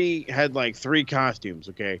 Darby had like 3 costumes,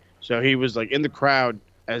 okay? So he was like in the crowd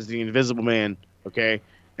as the Invisible Man, okay?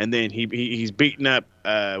 And then he's beating up,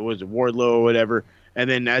 was it Wardlow or whatever? And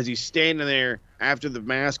then as he's standing there after the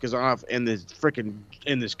mask is off in this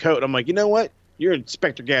coat, I'm like, you know what? You're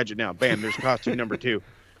Inspector Gadget now. Bam, there's costume number 2.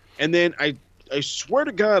 And then I swear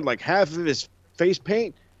to God, like half of his face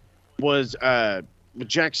paint was with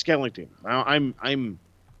Jack Skellington. Now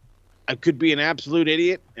I could be an absolute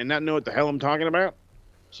idiot and not know what the hell I'm talking about.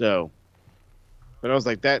 So, but I was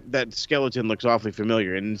like, that skeleton looks awfully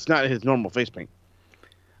familiar, and it's not his normal face paint.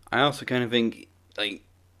 I also kind of think like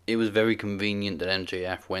it was very convenient that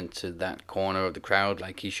MJF went to that corner of the crowd.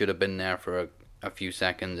 Like he should have been there for a few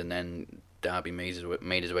seconds, and then Darby made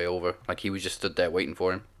his way over. Like he was just stood there waiting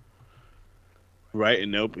for him. Right,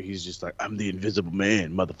 and nope, he's just like, I'm the Invisible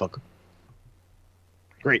Man, motherfucker.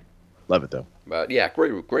 Great. Love it, though. But yeah,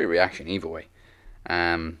 great reaction either way.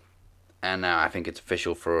 And now I think it's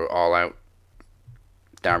official for All Out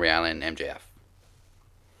Darby Allin MJF.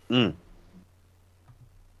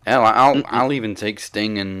 Hell, I'll even take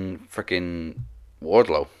Sting and frickin'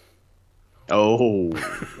 Wardlow. Oh,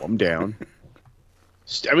 I'm down.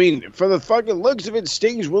 I mean, for the fucking looks of it,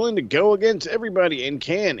 Sting's willing to go against everybody and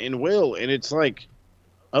can and will, and it's like,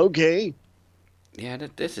 okay. Yeah,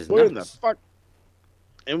 this is what nuts. In the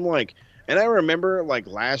fuck? And I remember like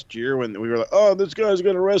last year when we were like, oh, this guy's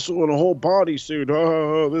gonna wrestle in a whole bodysuit.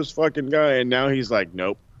 Oh, this fucking guy, and now he's like,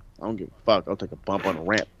 nope, I don't give a fuck. I'll take a bump on a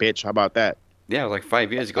ramp, bitch. How about that? Yeah, like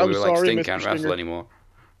 5 years ago, we were like, Sting Mr. can't wrestle Stinger. anymore.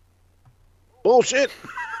 Bullshit.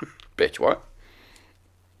 Bitch, what?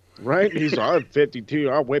 Right? He's I'm 52.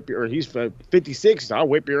 I'll whip your. Or he's 56. I'll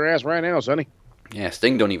whip your ass right now, sonny. Yeah,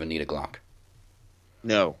 Sting don't even need a Glock.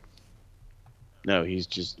 No, he's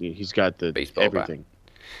got the baseball everything.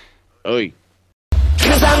 Oi.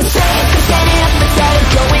 'Cause I'm sick of standing up instead of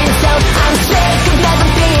going south. I'm sick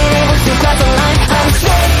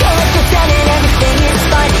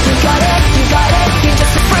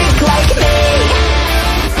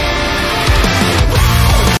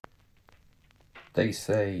They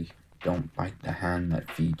say, don't bite the hand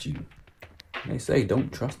that feeds you. They say,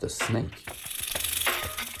 don't trust a snake.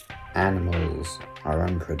 Animals are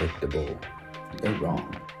unpredictable. They're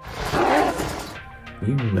wrong.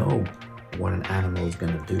 You know what an animal is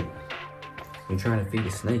gonna do. You're trying to feed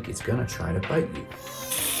a snake, it's gonna try to bite you.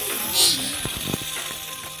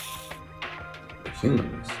 But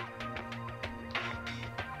humans,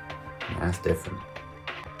 that's different.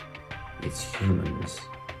 It's humans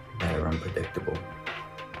that are unpredictable.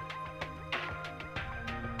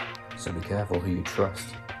 So be careful who you trust,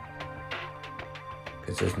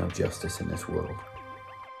 because there's no justice in this world.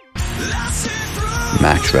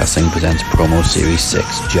 Max Wrestling presents Promo Series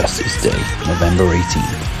 6 Justice Day, November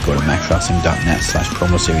 18th. Go to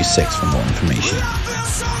maxwrestling.net/Promo Series 6 for more information.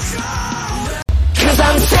 Cause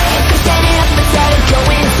I'm sick of standing up instead of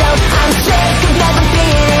going down. I'm sick of never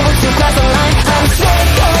being able to cross the line. I'm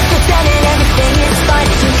sick of pretending everything is fine.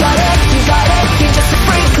 You got it, you're just a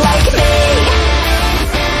freak like me.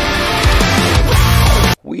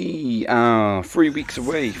 We are 3 weeks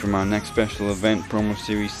away from our next special event, Promo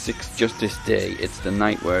Series 6 Justice Day. It's the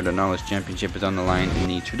night where the Knowledge Championship is on the line in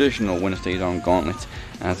the traditional winner stays on gauntlet,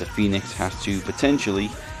 as the Phoenix has to potentially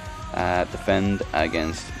defend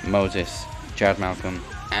against Moses, Chad Malcolm,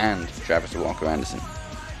 and Travis Walker Anderson.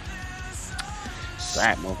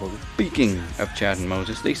 Speaking of Chad and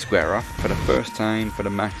Moses, they square off for the first time for the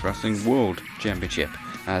Max Wrestling World Championship,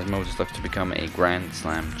 as Moses looks to become a Grand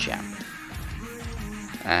Slam champ.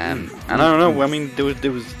 And I don't know, I mean,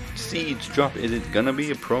 there was seeds drop. Is it gonna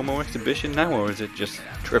be a promo exhibition now, or is it just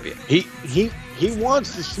trivia? He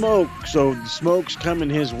wants the smoke, so the smoke's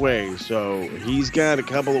coming his way. So he's got a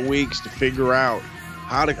couple of weeks to figure out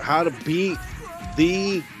how to beat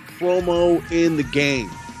the promo in the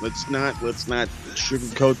game. Let's not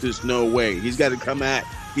sugarcoat this. No way. He's got to come at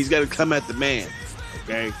the man.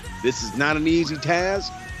 Okay, this is not an easy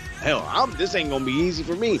task. Hell, this ain't gonna be easy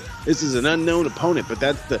for me. This is an unknown opponent, but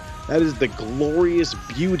that is the glorious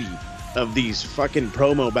beauty of these fucking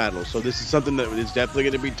promo battles. So this is something that is definitely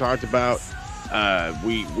going to be talked about.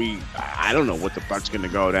 I don't know what the fuck's going to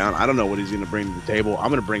go down. I don't know what he's going to bring to the table. I'm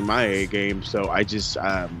going to bring my A game. So I just,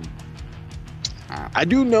 I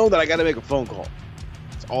do know that I got to make a phone call.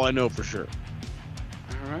 That's all I know for sure.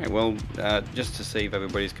 Alright, well, just to save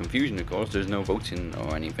everybody's confusion, of course, there's no voting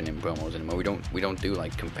or anything in promos anymore. We don't do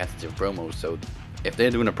like competitive promos, so if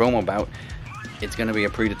they're doing a promo bout, it's going to be a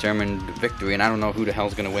predetermined victory, and I don't know who the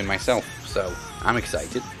hell's going to win myself, so I'm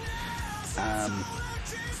excited.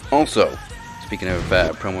 Also, speaking of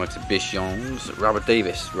promo exhibitions, Robert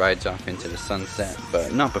Davis rides off into the sunset,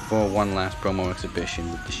 but not before one last promo exhibition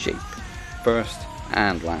with The Shape. First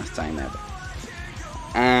and last time ever.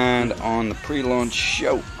 And on the pre-launch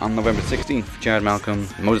show on November 16th, Chad Malcolm,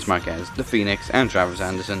 Moses Marquez, The Phoenix, and Travis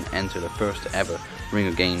Anderson enter the first ever Ring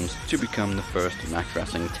of Games to become the first Max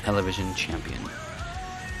Wrestling television champion.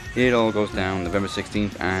 It all goes down November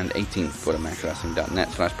 16th and 18th. Go to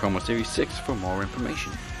maxwrestling.net/Promo Series 6 for more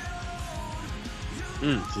information.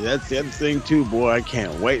 See, that's the other thing too, boy. I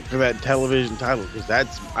can't wait for that television title, because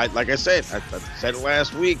like I said it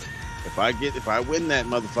last week. If I win that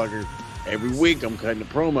motherfucker, every week I'm cutting a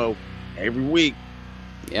promo. Every week.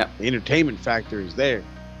 Yeah. The entertainment factor is there.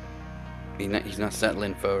 He's not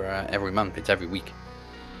settling for every month. It's every week.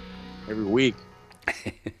 Every week.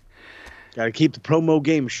 Got to keep the promo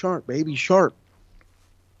game sharp, baby, sharp.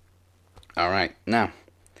 All right, now,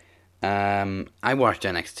 I watched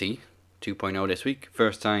NXT 2.0 this week.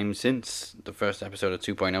 First time since the first episode of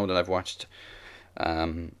 2.0 that I've watched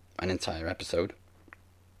an entire episode.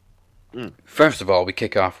 First of all, we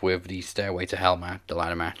kick off with the Stairway to Hell match, the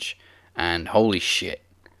ladder match, and holy shit,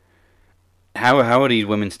 how are these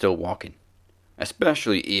women still walking?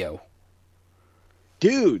 Especially Io.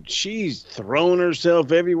 Dude, she's throwing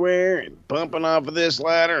herself everywhere and bumping off of this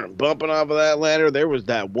ladder and bumping off of that ladder. There was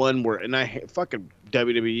that one where, and fucking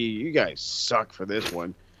WWE, you guys suck for this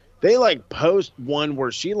one. They like post one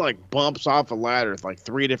where she like bumps off a ladder like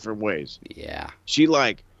 3 different ways. Yeah. She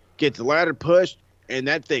like gets the ladder pushed, and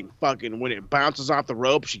that thing fucking, when it bounces off the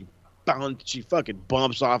rope, she fucking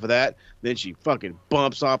bumps off of that. Then she fucking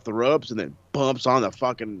bumps off the ropes and then bumps on the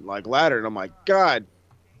fucking like ladder. And I'm like, God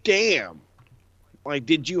damn. Like,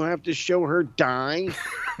 did you have to show her die?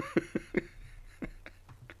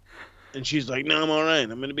 And she's like, no, I'm all right.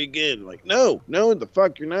 I'm going to be good. Like, no, the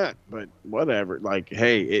fuck you're not. But whatever. Like,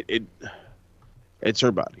 hey, it's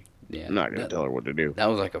her body. Yeah. I'm not going to tell her what to do. That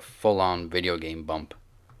was like a full-on video game bump.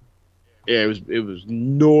 Yeah, it was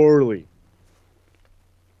gnarly.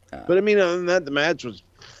 But I mean, other than that, the match was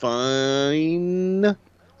fine.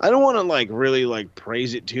 I don't want to like really like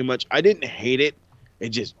praise it too much. I didn't hate it. It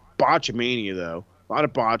just botchamania though. A lot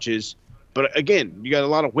of botches. But again, you got a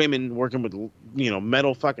lot of women working with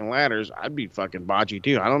metal fucking ladders. I'd be fucking botchy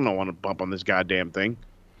too. I don't want to bump on this goddamn thing.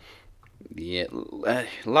 Yeah, a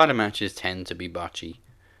lot of matches tend to be botchy.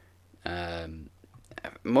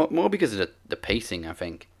 More because of the pacing, I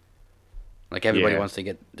think. Like everybody wants to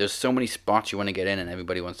get. There's so many spots you want to get in, and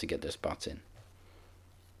everybody wants to get their spots in.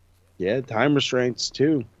 Yeah, time restraints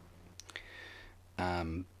too.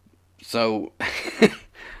 So,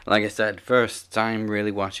 like I said, first time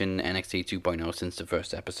really watching NXT 2.0 since the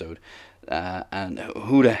first episode. And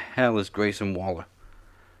who the hell is Grayson Waller?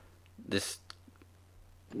 This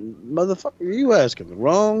motherfucker, you asking the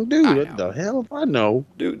wrong dude. What the hell if I know?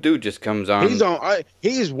 Dude just comes on.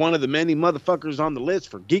 He's one of the many motherfuckers on the list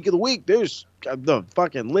for Geek of the Week. The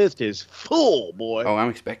fucking list is full, boy. Oh, I'm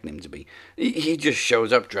expecting him to be. He just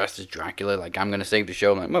shows up dressed as Dracula, like, I'm gonna save the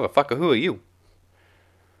show. I'm like, motherfucker, who are you?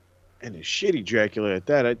 And a shitty Dracula at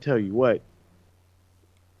that, I tell you what.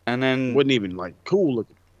 And then wasn't even like cool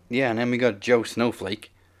looking. Yeah, and then we got Joe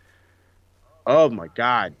Snowflake. Oh my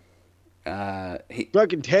god.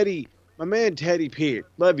 Fucking Teddy, my man Teddy P.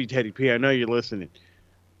 Love you, Teddy P. I know you're listening.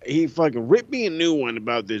 He fucking ripped me a new one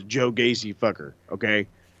about this Joe Gacy fucker, okay?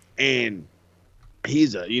 And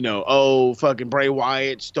he's fucking Bray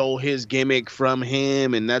Wyatt stole his gimmick from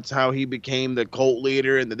him, and that's how he became the cult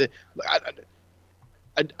leader. And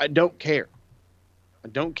I don't care. I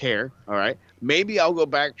don't care, all right? Maybe I'll go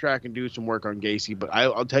backtrack and do some work on Gacy, but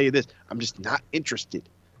I'll tell you this. I'm just not interested.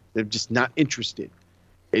 They're just not interested.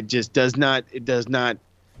 It just does not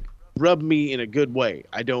rub me in a good way.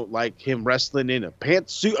 I don't like him wrestling in a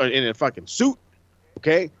pantsuit or in a fucking suit.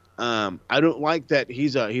 Okay? I don't like that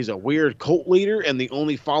he's a weird cult leader and the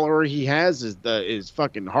only follower he has is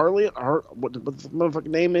fucking Harley. What the motherfucking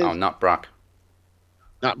name is? Oh, not Brock.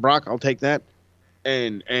 Not Brock. I'll take that.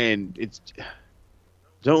 And it's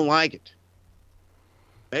don't like it.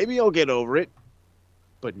 Maybe I'll get over it,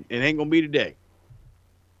 but it ain't gonna be today.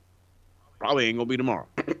 Probably ain't gonna be tomorrow.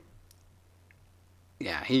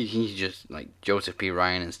 Yeah, he's just like Joseph P.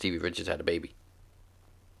 Ryan and Stevie Richards had a baby.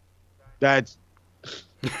 That's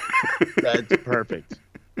perfect.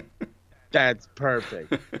 That's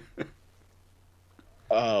perfect.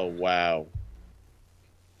 Oh wow.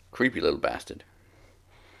 Creepy little bastard.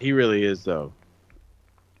 He really is though.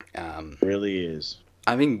 Really is.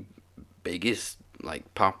 I think biggest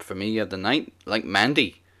like pop for me of the night, like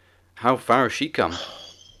Mandy. How far has she come?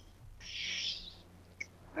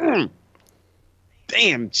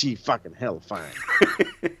 Damn, she fucking hella fine.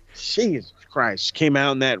 Jesus Christ. She came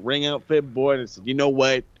out in that ring outfit, boy, and said, you know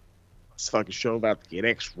what? This fucking show about to get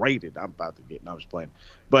X-rated. I'm about to get... No, I was playing.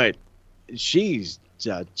 But she's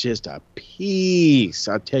just a piece.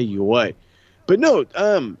 I'll tell you what. But no,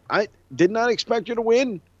 I did not expect her to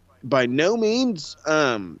win. By no means.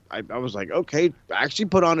 I was like, okay, I actually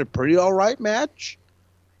put on a pretty all right match.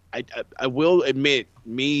 I will admit,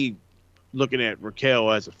 me looking at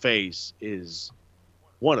Raquel as a face is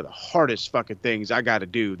one of the hardest fucking things I got to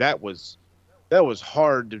do. That was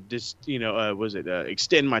hard to just,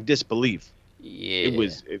 extend my disbelief. Yeah.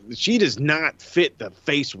 She does not fit the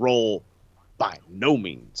face role by no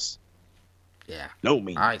means. Yeah. No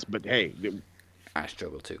means. But hey. I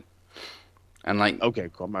struggle too. And like, okay,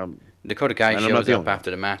 cool. Dakota Kai shows up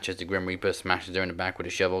after the match as the Grim Reaper smashes her in the back with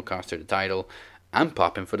a shovel, costs her the title. I'm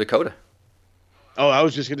popping for Dakota. Oh, I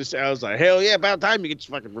was just gonna say, I was like, hell yeah, about time you get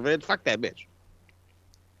your fucking revenge. Fuck that bitch.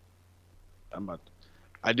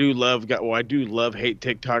 I do love hate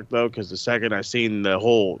TikTok though, because the second I seen the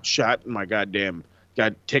whole shot, my goddamn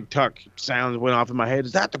TikTok sounds went off in my head.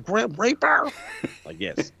 Is that the Grim Reaper? Like,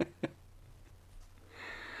 yes.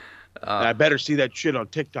 I better see that shit on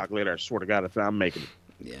TikTok later. I swear to God, if I'm making it.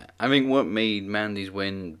 Yeah, I think what made Mandy's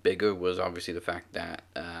win bigger was obviously the fact that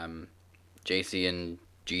JC and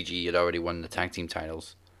Gigi had already won the tag team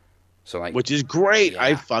titles. So like, which is great. Yeah.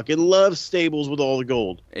 I fucking love stables with all the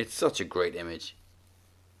gold. It's such a great image.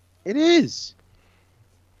 It is.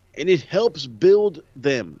 And it helps build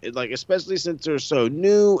them. Especially since they're so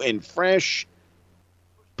new and fresh.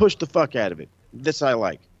 Push the fuck out of it. This I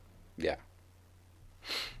like. Yeah.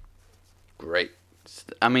 Great.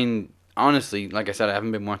 I mean, honestly, like I said, I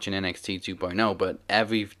haven't been watching NXT 2.0, but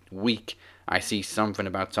every week I see something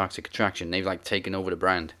about Toxic Attraction. They've taken over the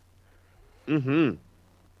brand. Mm-hmm.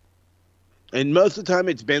 And most of the time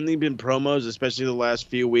it's been promos, especially the last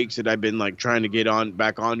few weeks that I've been trying to get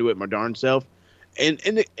back onto it my darn self. And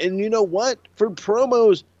you know what? For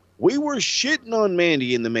promos, we were shitting on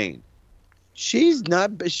Mandy in the main. She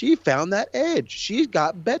found that edge. She's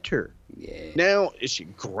got better. Yeah. Now, is she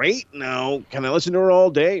great? No. Can I listen to her all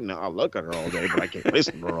day? No, I'll look at her all day, but I can't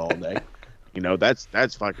listen to her all day. You know, that's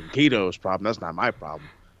fucking Keto's problem. That's not my problem.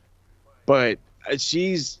 But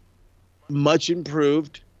she's much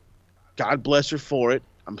improved. God bless her for it.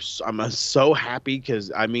 I'm so happy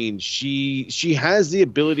because I mean she has the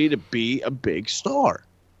ability to be a big star,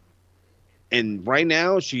 and right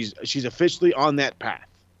now she's officially on that path,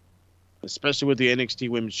 especially with the NXT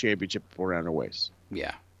Women's Championship around her waist.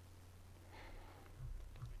 Yeah.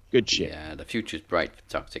 Good shit. Yeah, the future's bright for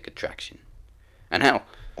Toxic Attraction. And hell,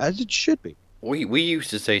 As it should be. we used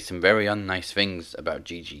to say some very unnice things about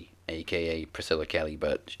Gigi, aka Priscilla Kelly,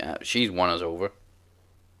 but she's won us over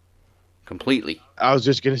completely. I was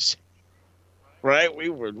just gonna say, right? We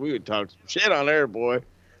would talk some shit on her, boy.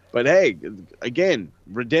 But hey, again,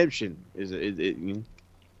 redemption is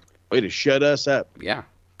way to shut us up. Yeah,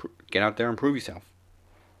 get out there and prove yourself.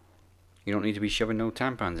 You don't need to be shoving no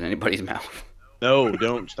tampons in anybody's mouth. No,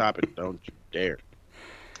 don't stop it. Don't you dare.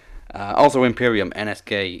 Also, Imperium,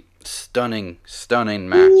 NSK, stunning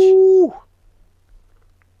match. Ooh.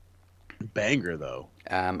 Banger though.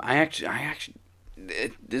 I actually,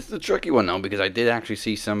 this is a tricky one though, because I did actually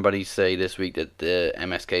see somebody say this week that the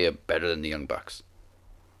MSK are better than the Young Bucks.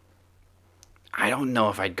 I don't know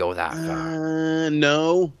if I'd go that far.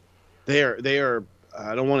 No, they are.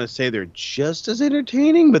 I don't want to say they're just as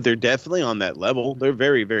entertaining, but they're definitely on that level. They're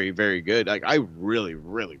very, very, very good. Like I really,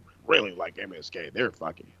 really, really like MSK. They're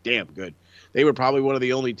fucking damn good. They were probably one of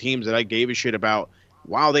the only teams that I gave a shit about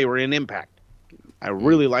while they were in Impact. I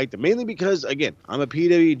really liked them, mainly because, again, I'm a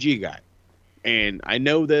PWG guy, and I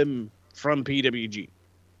know them from PWG.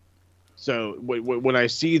 So when I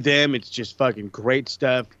see them, it's just fucking great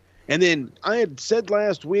stuff. And then I had said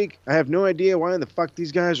last week, I have no idea why the fuck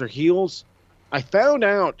these guys are heels. I found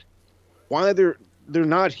out why they're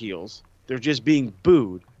not heels. They're just being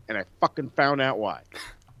booed, and I fucking found out why.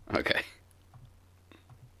 Okay.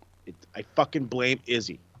 I fucking blame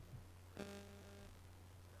Izzy.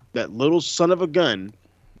 That little son of a gun.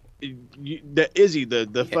 That Izzy,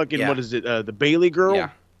 the fucking, yeah. what is it? The Bailey girl? Yeah.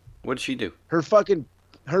 What did she do?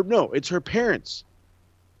 It's her parents.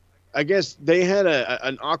 I guess they had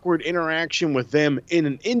an awkward interaction with them in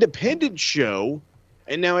an independent show,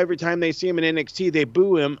 and now every time they see him in NXT, they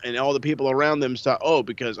boo him, and all the people around them start,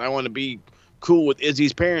 because I want to be cool with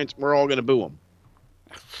Izzy's parents, we're all going to boo him.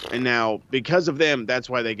 And now, because of them, that's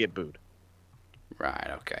why they get booed. Right,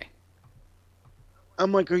 okay.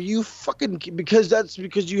 I'm like, are you fucking... Because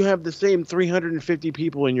you have the same 350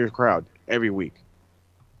 people in your crowd every week.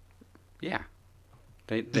 Yeah.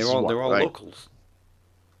 They're all locals.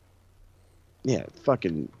 Yeah,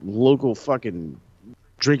 fucking local fucking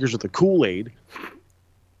drinkers of the Kool-Aid.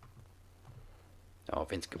 Oh,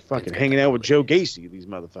 Vince Fucking hanging out with Joe Gacy, these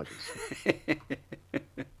motherfuckers.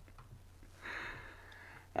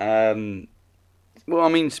 Well, I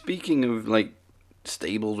mean, speaking of, like,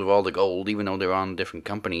 stables with all the gold, even though they're on different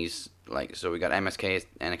companies, like, so we got MSK as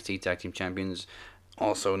NXT Tag Team Champions.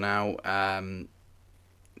 Also now,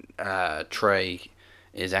 Trey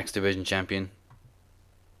is X Division Champion.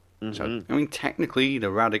 Mm-hmm. So, I mean, technically, I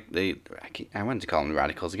wanted to call them the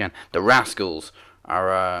Radicals again. The Rascals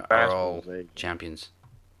are all champions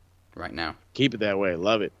right now. Keep it that way.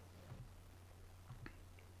 Love it.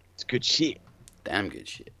 It's good shit. Damn good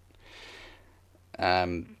shit.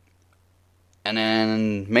 And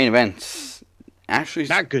then main events. Actually,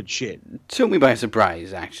 not good shit. Took me by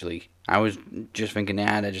surprise, actually. I was just thinking,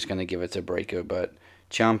 they're just going to give it to Breaker, but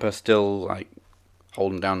Ciampa still, like,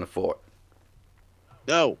 holding down the fort.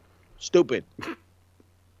 No. Stupid.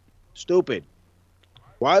 Stupid.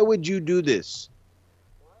 Why would you do this?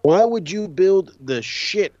 Why would you build the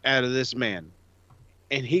shit out of this man?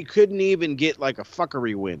 And he couldn't even get, like, a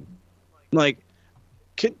fuckery win. Like,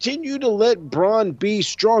 continue to let Braun be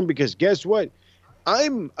strong, because guess what?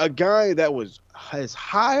 I'm a guy that was as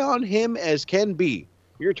high on him as can be.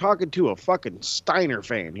 You're talking to a fucking Steiner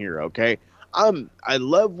fan here, okay? I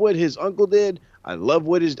love what his uncle did. I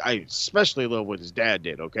especially love what his dad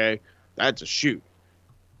did, okay? That's a shoot.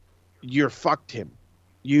 You're fucked him.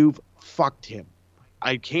 You've fucked him.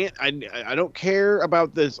 I don't care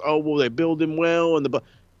about this, they build him well,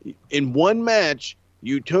 in one match,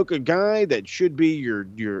 you took a guy that should be your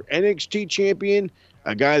NXT champion,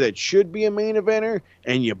 a guy that should be a main eventer,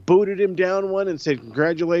 and you booted him down one and said,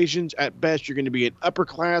 congratulations, at best you're going to be an upper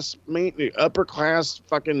class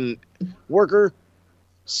fucking worker.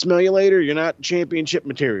 Smell you later, you're not championship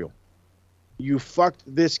material. You fucked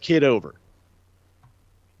this kid over.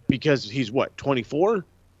 Because he's what, 24?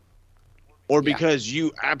 Or because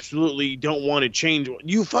you absolutely don't want to change.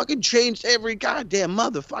 You fucking changed every goddamn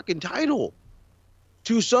motherfucking title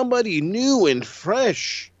to somebody new and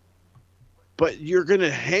fresh. But you're going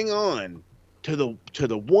to hang on to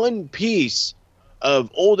the one piece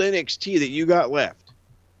of old NXT that you got left.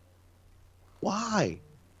 Why?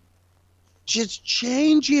 Just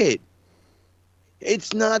change it.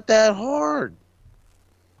 It's not that hard.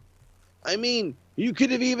 I mean, you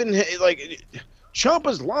could have even like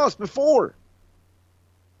Ciampa's lost before.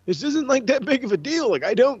 This isn't like that big of a deal. Like,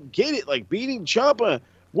 I don't get it. Like, beating Ciampa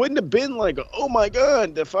wouldn't have been like, oh my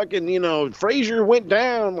God, the fucking, Frazier went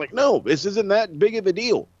down. Like, no, this isn't that big of a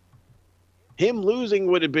deal. Him losing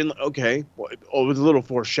would have been, okay, well, it was a little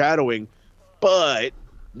foreshadowing, but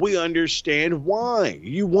we understand why.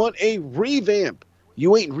 You want a revamp.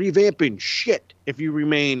 You ain't revamping shit if you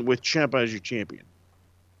remain with Ciampa as your champion.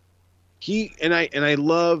 I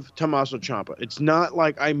love Tommaso Ciampa. It's not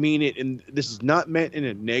like I mean it, and this is not meant in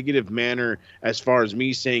a negative manner as far as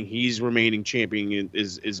me saying he's remaining champion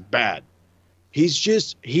is bad.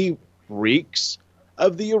 He reeks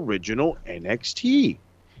of the original NXT.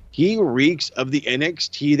 He reeks of the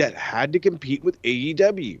NXT that had to compete with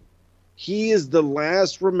AEW. He is the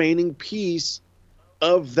last remaining piece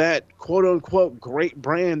of that quote-unquote great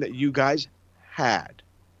brand that you guys had.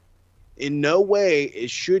 In no way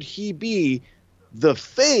should he be the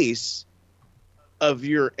face of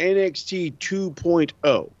your NXT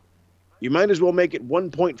 2.0. You might as well make it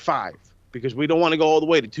 1.5 because we don't want to go all the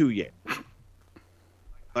way to 2 yet.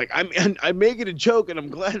 Like, I make it a joke and I'm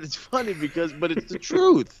glad it's funny but it's the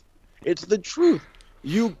truth. It's the truth.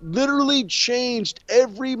 You literally changed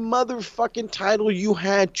every motherfucking title you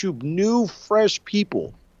had to new, fresh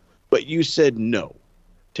people, but you said no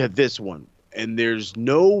to this one. And there's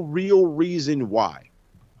no real reason why,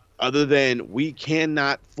 other than we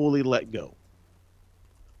cannot fully let go.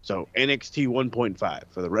 So NXT 1.5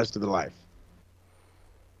 for the rest of the life.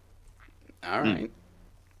 All right.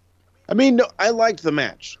 I mean, no, I liked the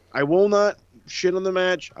match. I will not shit on the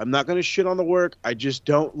match. I'm not going to shit on the work. I just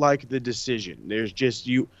don't like the decision. There's just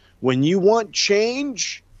when you want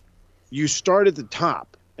change, you start at the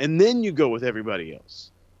top and then you go with everybody else.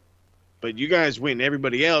 But you guys went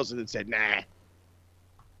everybody else and then said, nah.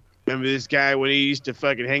 Remember this guy when he used to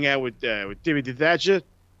fucking hang out with Timothy Thatcher?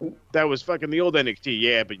 That was fucking the old NXT.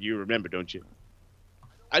 Yeah, but you remember, don't you?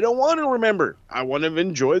 I don't want to remember. I want to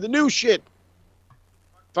enjoy the new shit.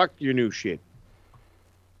 Fuck your new shit.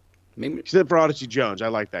 Maybe except for Odyssey Jones. I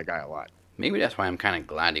like that guy a lot. Maybe that's why I'm kind of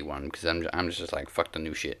glad he won, because I'm just like, fuck the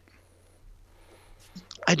new shit.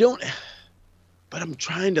 I don't... But I'm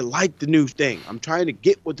trying to like the new thing. I'm trying to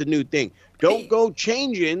get with the new thing. Don't go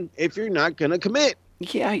changing if you're not going to commit.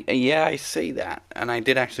 Yeah, I say that. And I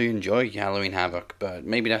did actually enjoy Halloween Havoc, but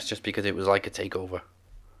maybe that's just because it was like a takeover.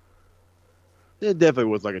 It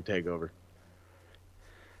definitely was like a takeover.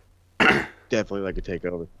 Definitely like a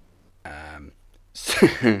takeover.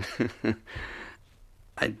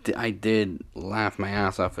 I did laugh my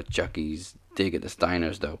ass off at Chucky's dig at the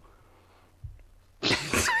Steiners, though. He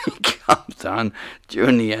comes on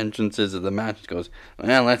during the entrances of the match and goes,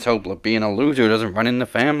 well, let's hope being a loser doesn't run in the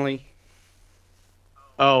family.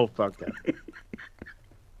 Oh, fuck that.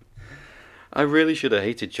 I really should have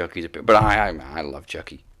hated Chucky's appearance, but I love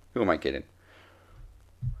Chucky. Who am I kidding?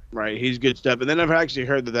 Right, he's good stuff. And then I've actually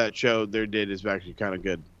heard that show they did is actually kind of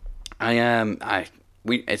good.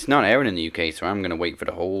 It's not airing in the UK, so I'm gonna wait for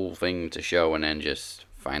the whole thing to show and then just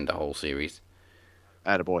find the whole series.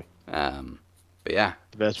 Attaboy. But yeah,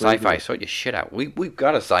 Sci-Fi, sort your shit out. We've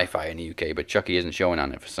got a Sci-Fi in the UK, but Chucky isn't showing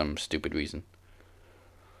on it for some stupid reason.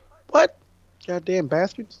 What? Goddamn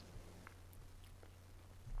bastards.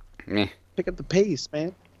 Meh. Pick up the pace,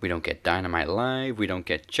 man. We don't get Dynamite Live, we don't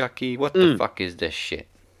get Chucky. What the fuck is this shit?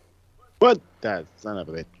 What? That son of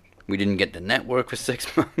a bitch. We didn't get the network for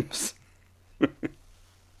 6 months.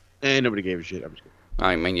 Nobody gave a shit. I'm just kidding.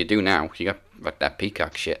 I mean, you do now. You got that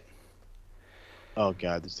Peacock shit. Oh,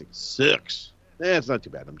 God, this thing sucks. It's not too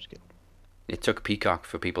bad. I'm just kidding. It took Peacock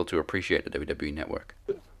for people to appreciate the WWE network.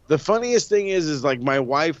 The funniest thing is like my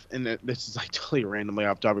wife, and this is like totally randomly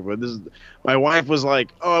off topic, but my wife was like,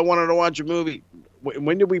 oh, I wanted to watch a movie.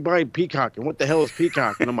 When did we buy Peacock? And what the hell is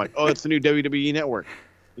Peacock? And I'm like, oh, it's the new WWE network.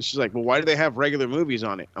 And she's like, well, why do they have regular movies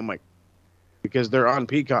on it? I'm like, because they're on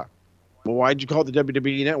Peacock. Well, why'd you call it the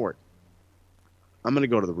WWE network? I'm going to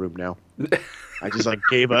go to the room now. I just like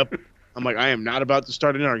gave up. I'm like, I am not about to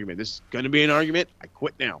start an argument. This is going to be an argument. I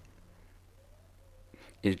quit now.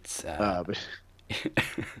 It's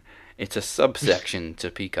it's a subsection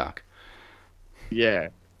to Peacock. Yeah.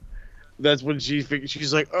 That's when she's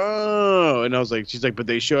like, oh, and I was like, she's like, but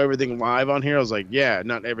they show everything live on here. I was like, yeah,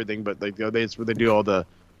 not everything, but like that's where they do all the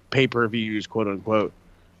pay-per-views, quote unquote.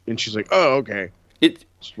 And she's like, oh, okay.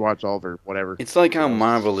 Just watch all of her whatever. It's like how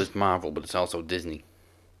Marvel is Marvel, but it's also Disney.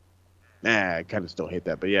 Nah, I kind of still hate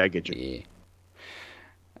that, but yeah, I get you. Yeah.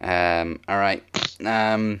 All right.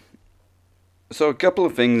 So a couple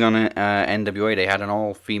of things on it. NWA, they had an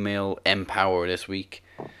all-female Empower this week.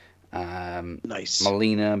 Nice.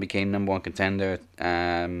 Melina became number 1 contender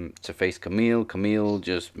to face Camille. Camille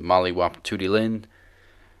just mollywopped Tootie Lynn.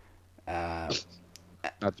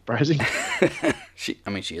 Not surprising. She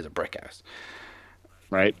is a brick house.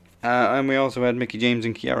 Right. And we also had Mickie James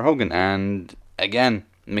and Kiara Hogan. And again,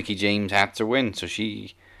 Mickie James had to win. So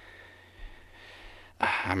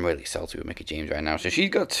I'm really salty with Mickie James right now. So she's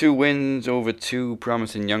got 2 wins over 2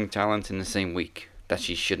 promising young talents in the same week that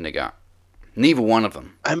she shouldn't have got. Neither one of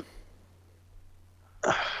them. I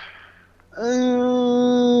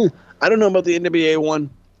don't know about the NWA one.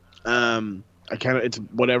 It's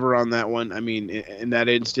whatever on that one. I mean, in that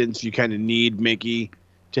instance, you kind of need Mickie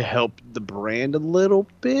to help the brand a little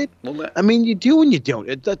bit. Well, I mean, you do and you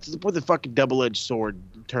don't. That's what the fucking double-edged sword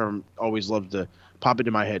term always loves to pop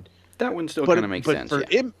into my head. that one still kind of makes sense.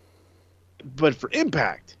 But for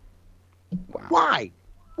Impact, Wow. why?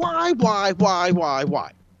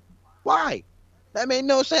 Why? That made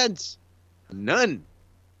no sense. None.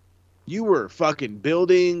 You were fucking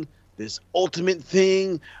building this ultimate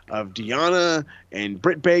thing of Deonna and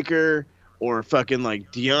Britt Baker, or fucking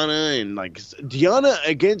like Deonna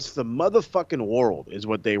against the motherfucking world is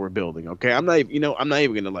what they were building. Okay, I'm not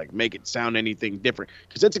even gonna like make it sound anything different,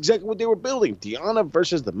 because that's exactly what they were building. Deonna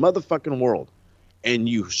versus the motherfucking world, and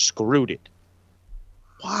you screwed it.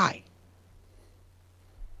 Why?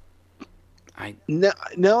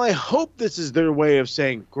 Now I hope this is their way of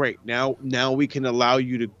saying, great, now we can allow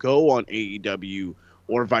you to go on AEW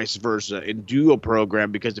or vice versa and do a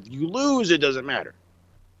program, because if you lose, it doesn't matter.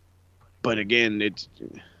 But again,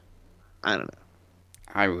 I don't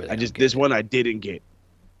know. This one I didn't get.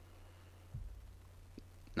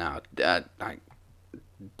 No,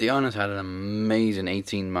 Deonna's had an amazing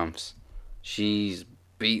 18 months. She's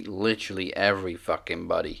beat literally every fucking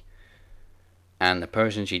body. And the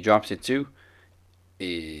person she drops it to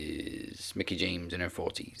is Mickie James in her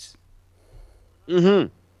 40s. Mm-hmm.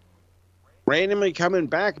 Randomly coming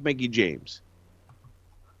back, Mickie James.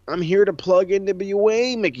 I'm here to plug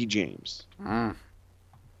NWA, Mickie James. I'm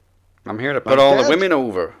here to put all the women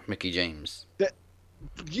over, Mickie James.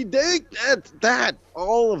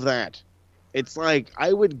 All of that. It's like,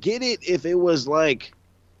 I would get it if it was like,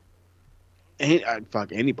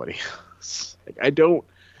 fuck anybody.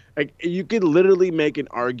 You could literally make an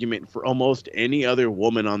argument for almost any other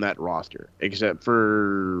woman on that roster, except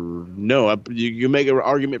for you make an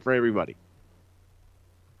argument for everybody.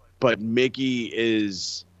 But Mickie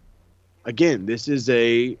is, again, this is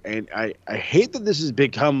and I hate that this has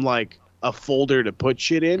become like a folder to put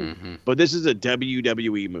shit in, but this is a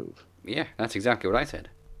WWE move. Yeah, that's exactly what I said.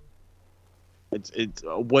 It's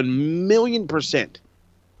 1,000,000%.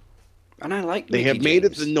 And I like They Mickie have made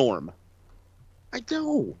James. it the norm. I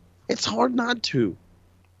know. It's hard not to.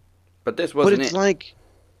 But this wasn't But it's it. like,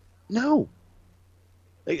 no.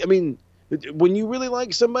 I mean, when you really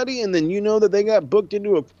like somebody and then you know that they got booked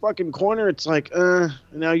into a fucking corner, it's like,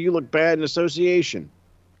 now you look bad in association.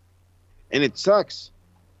 And it sucks.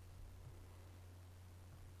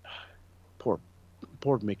 Poor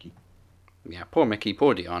Mickie. Yeah, poor Mickie,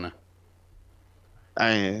 poor Deonna.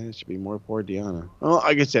 It should be more poor Deonna. Well,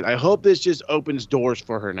 like I said, I hope this just opens doors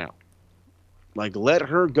for her now. Like, let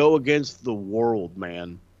her go against the world,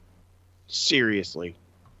 man. Seriously.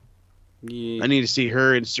 Yeah. I need to see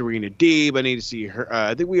her and Serena Deeb. I need to see her.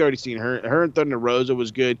 I think we already seen her. Her and Thunder Rosa was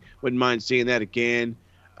good. Wouldn't mind seeing that again.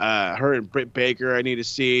 Her and Britt Baker. I need to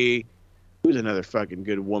see. Who's another fucking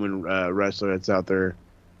good woman wrestler that's out there?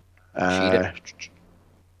 Cheetah.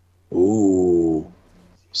 Ooh.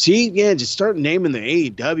 See, yeah, just start naming the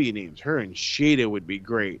AEW names. Her and Sheeta would be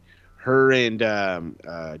great. Her and what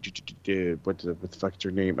the fuck's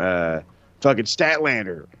her name? Fucking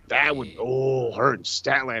Statlander. That would her and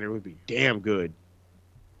Statlander would be damn good.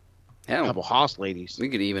 A Hell, couple Haas ladies. we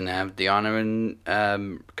could even have Deonna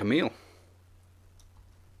and Camille.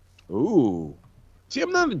 Ooh. See,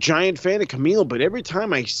 I'm not a giant fan of Camille, but every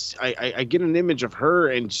time I get an image of her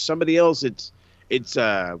and somebody else, it's what's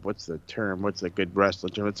the term? What's the good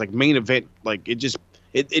wrestling term? It's like main event. Like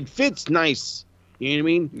it fits nice. You know what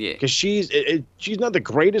I mean? Yeah. Because she's not the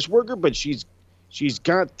greatest worker, but she's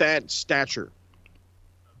got that stature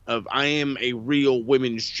of, I am a real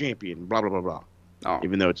women's champion. Blah blah blah blah. Oh,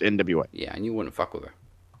 Even though it's NWA. yeah, and you wouldn't fuck with her.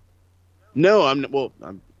 No, I'm. Well,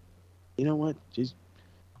 you know what? She's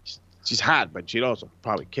hot, but she'd also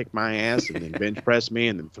probably kick my ass and then bench press me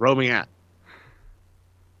and then throw me out.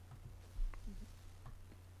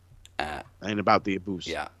 I ain't about the abuse.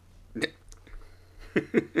 Yeah.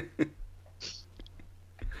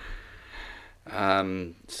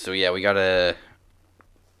 So yeah, we got a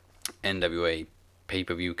NWA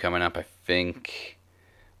pay-per-view coming up, I think.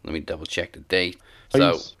 Let me double check the date.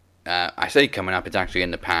 So, Please. I say coming up, it's actually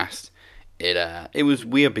in the past. It was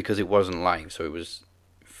weird because it wasn't live, so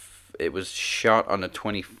it was shot on the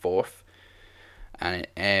 24th, and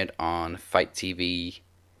it aired on Fight TV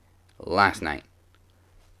last night.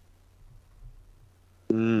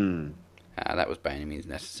 That was by any means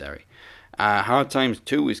necessary. Hard Times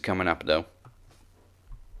 2 is coming up, though.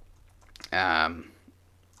 I'm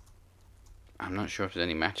not sure if there's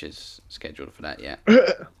any matches scheduled for that yet.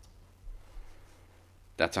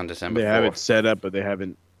 That's on December They 4th. have it set up, but they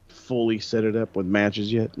haven't fully set it up with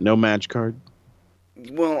matches yet. No match card.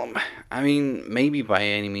 Well, I mean, maybe by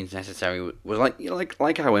any means necessary. Was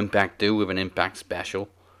like how Impact do with an Impact special.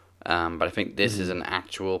 But I think this is an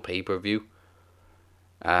actual pay-per-view.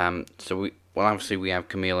 Obviously we have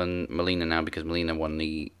Camille and Melina now because Melina won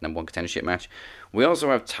the number 1 contendership match. We also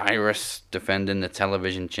have Tyrus defending the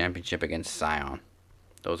television championship against Sion.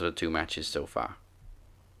 Those are the 2 matches so far.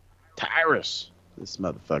 Tyrus. This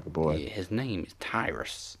motherfucker boy. Yeah, his name is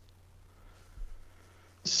Tyrus.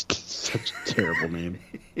 Such a terrible name.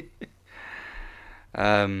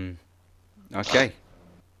 Okay.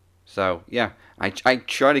 So, yeah. I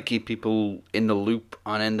try to keep people in the loop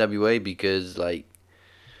on NWA because, like,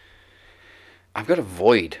 I've got a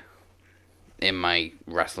void in my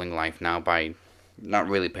wrestling life now by not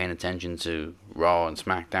really paying attention to Raw and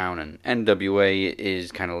SmackDown, and NWA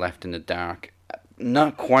is kind of left in the dark.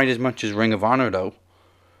 Not quite as much as Ring of Honor, though.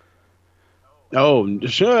 Oh,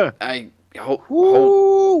 sure.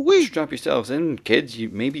 Strap yourselves in, kids.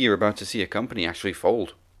 Maybe you're about to see a company actually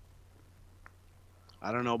fold.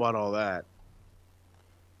 I don't know about all that.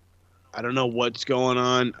 I don't know what's going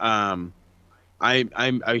on. I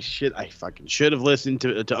fucking should have listened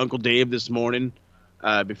to Uncle Dave this morning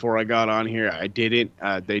before I got on here. I didn't.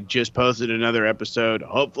 They just posted another episode.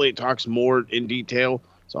 Hopefully it talks more in detail,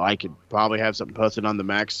 so I could probably have something posted on the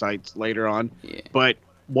Max sites later on. Yeah. But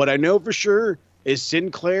what I know for sure is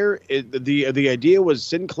Sinclair. The idea was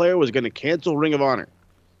Sinclair was going to cancel Ring of Honor.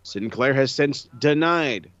 Sinclair has since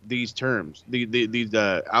denied these terms, these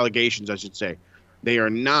allegations, I should say. They are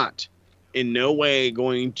not in no way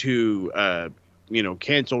going to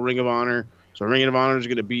cancel Ring of Honor. So Ring of Honor is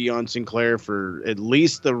going to be on Sinclair for at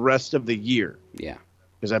least the rest of the year. Yeah.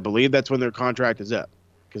 Because I believe that's when their contract is up.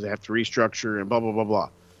 Because they have to restructure and blah, blah, blah, blah.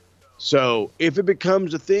 So if it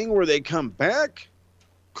becomes a thing where they come back,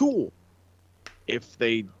 cool. If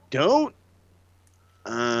they don't,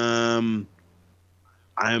 I'm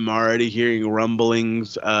already hearing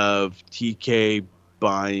rumblings of TK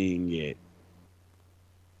buying it.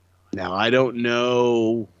 Now, I don't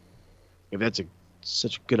know if that's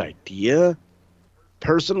such a good idea,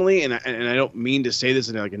 personally, and I don't mean to say this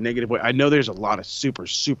in like a negative way. I know there's a lot of super,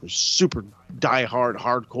 super, super diehard,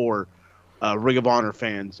 hardcore Ring of Honor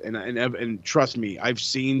fans, and trust me, I've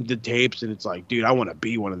seen the tapes, and it's like, dude, I want to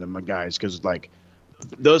be one of them guys because like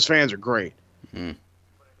those fans are great. Mm.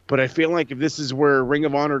 But I feel like if this is where Ring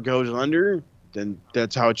of Honor goes under, then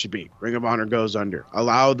that's how it should be. Ring of Honor goes under.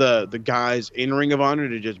 Allow the guys in Ring of Honor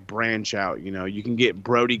to just branch out. You know, you can get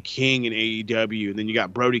Brody King in AEW, and then you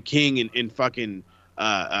got Brody King in fucking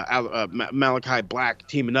Malachi Black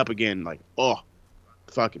teaming up again. Like, oh,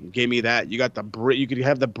 fucking give me that. You got you could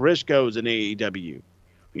have the Briscoes in AEW.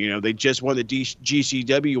 You know, they just won the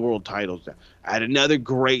GCW World titles. Add another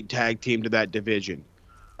great tag team to that division.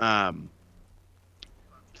 Fucking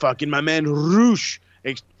my man Rush.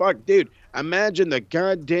 Fuck, dude. Imagine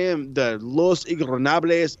the Los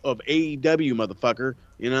Ingobernables of AEW, motherfucker.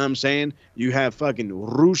 You know what I'm saying? You have fucking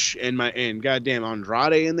Rush and goddamn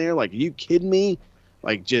Andrade in there. Like, are you kidding me?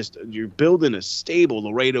 Like, just, you're building a stable.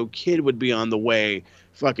 Laredo Kid would be on the way.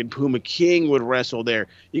 Fucking Puma King would wrestle there.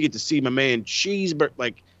 You get to see my man Cheeseburger.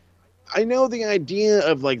 Like, I know the idea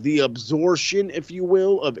of, like, the absorption, if you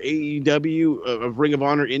will, of AEW, of Ring of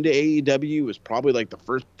Honor into AEW is probably, like, the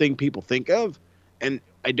first thing people think of. And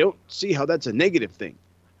I don't see how that's a negative thing.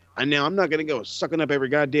 And now I'm not going to go sucking up every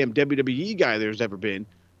goddamn WWE guy there's ever been.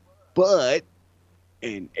 But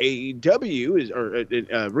in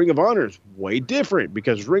AEW Ring of Honor is way different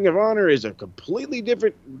because Ring of Honor is a completely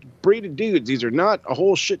different breed of dudes. These are not a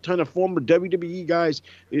whole shit ton of former WWE guys.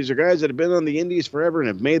 These are guys that have been on the indies forever and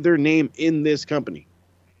have made their name in this company.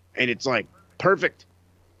 And it's like, perfect.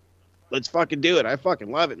 Let's fucking do it. I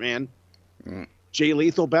fucking love it, man. Mm. Jay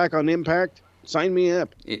Lethal back on Impact. Sign me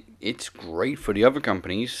up. It's great for the other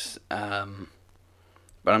companies. But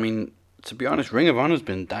I mean, to be honest, Ring of Honor's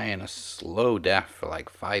been dying a slow death for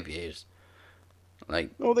like 5 years. Like,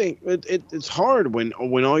 Well, it's hard when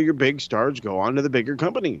all your big stars go on to the bigger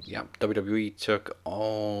companies. yeah, WWE took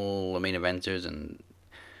all the main eventers and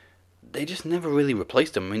they just never really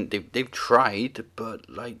replaced them. I mean, they've tried, but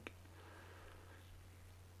like,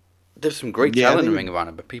 there's some great talent in Ring of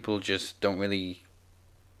Honor, but people just don't really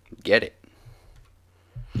get it.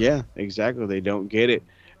 Yeah, exactly. They don't get it.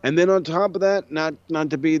 And then on top of that, not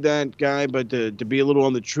to be that guy, but to be a little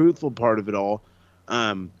on the truthful part of it all,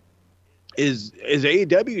 is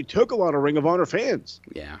AEW took a lot of Ring of Honor fans.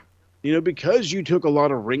 Yeah. You know, because you took a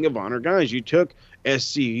lot of Ring of Honor guys. You took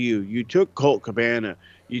SCU, you took Colt Cabana,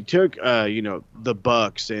 you took the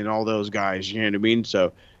Bucks and all those guys. You know what I mean?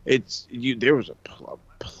 So there was a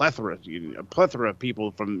plethora of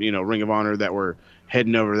people from Ring of Honor that were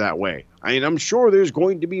heading over that way. I mean, I'm sure there's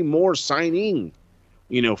going to be more signing,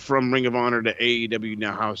 from Ring of Honor to AEW.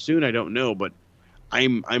 Now, how soon I don't know, but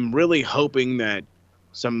I'm really hoping that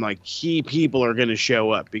some like key people are going to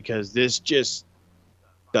show up, because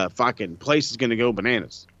the fucking place is going to go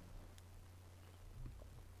bananas.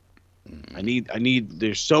 I need.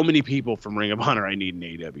 There's so many people from Ring of Honor I need in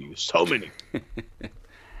AEW. So many.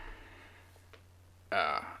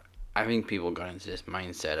 I think people got into this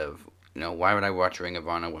mindset of, why would I watch Ring of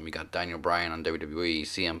Honor when we got Daniel Bryan on WWE,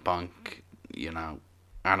 CM Punk,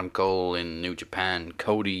 Adam Cole in New Japan,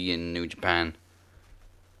 Cody in New Japan.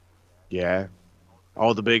 Yeah.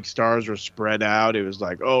 All the big stars were spread out. It was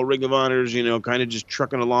like, oh, Ring of Honor's, kind of just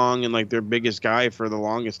trucking along, and like their biggest guy for the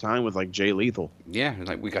longest time was like Jay Lethal. Yeah,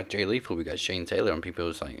 like we got Jay Lethal, we got Shane Taylor, and people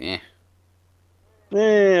was like, eh.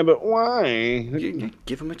 Yeah, but why?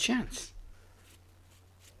 Give him a chance.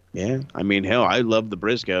 Yeah, I mean, hell, I love the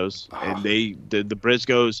Briscoes, and the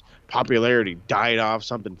Briscoes' popularity died off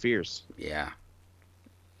something fierce. Yeah.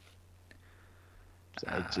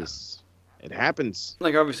 So it happens.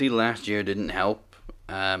 Like, obviously, last year didn't help.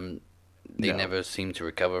 They never seemed to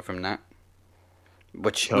recover from that,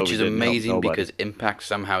 which is amazing because Impact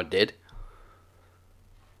somehow did.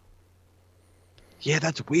 Yeah,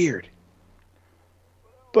 that's weird.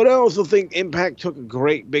 But I also think Impact took a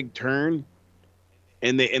great big turn,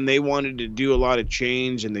 and they wanted to do a lot of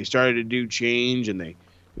change, and they started to do change, and they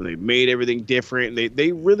made everything different.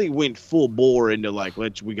 They really went full bore into like,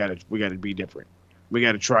 we gotta be different. We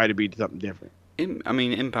gotta try to be something different.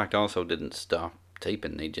 Impact also didn't stop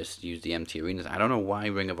taping. They just used the empty arenas. I don't know why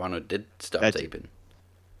Ring of Honor did stop taping.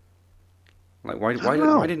 Like, why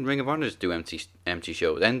didn't Ring of Honor just do empty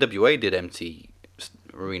shows? NWA did empty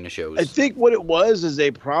arena shows. I think what it was is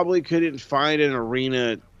they probably couldn't find an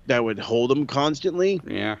arena that would hold them constantly.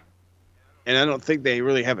 Yeah. And I don't think they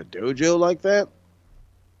really have a dojo like that.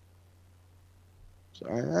 So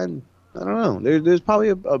I don't know. There's probably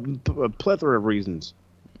a plethora of reasons.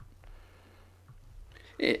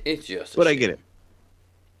 It's just. But I get it.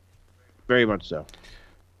 Very much so.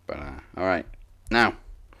 But all right, now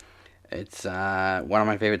it's one of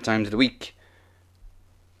my favorite times of the week.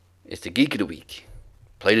 It's the Geek of the Week.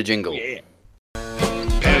 Play the jingle. Yeah.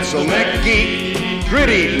 Pencil neck geek,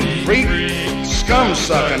 grit-eating freak,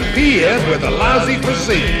 scum-sucking peahead with a lousy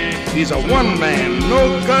physique. He's a one-man,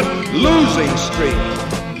 no-gut losing streak.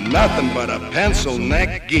 Nothing but a pencil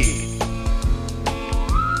neck geek.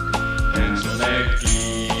 Pencil neck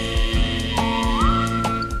geek.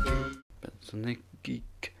 Pencil neck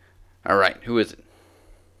geek. All right, who is it?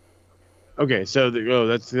 Okay, so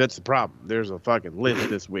that's the problem. There's a fucking list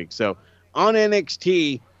this week. So on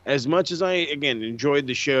NXT, as much as I again enjoyed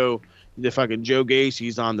the show, the fucking Joe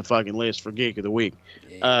Gacy's on the fucking list for Geek of the Week.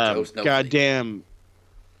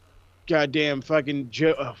 Goddamn fucking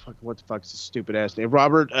Joe. Oh fuck, what the fuck's his stupid ass name?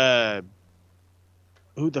 Robert.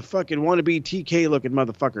 Who the fucking wannabe TK looking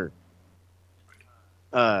motherfucker?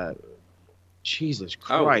 Jesus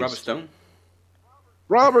Christ. Oh, Robert Stone.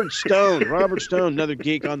 Robert Stone, another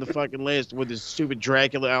geek on the fucking list with his stupid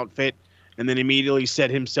Dracula outfit, and then immediately set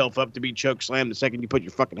himself up to be chokeslammed the second you put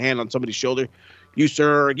your fucking hand on somebody's shoulder. You,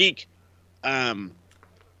 sir, are a geek.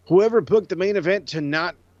 Whoever booked the main event to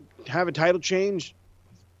not have a title change,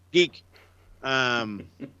 geek. And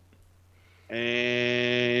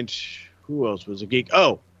who else was a geek?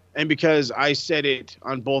 Oh, and because I said it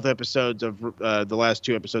on both episodes of the last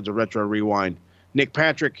two episodes of Retro Rewind, Nick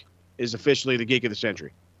Patrick is officially the Geek of the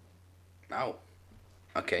Century. Oh,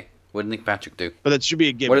 okay. What did Nick Patrick do? But that should be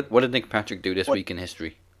a given. What did Nick Patrick do this week in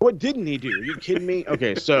history? What didn't he do? Are you kidding me?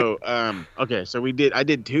 Okay, so I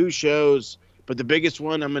did two shows, but the biggest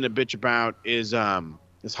one I'm gonna bitch about is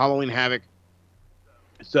Halloween Havoc.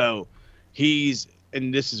 So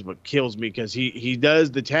and this is what kills me, because he does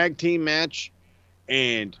the tag team match,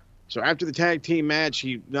 and so after the tag team match,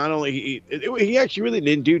 he actually really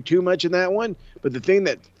didn't do too much in that one, but the thing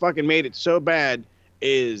that fucking made it so bad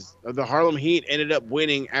is the Harlem Heat ended up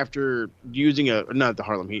winning after using not the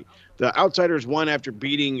Harlem Heat. The Outsiders won after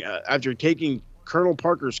after taking Colonel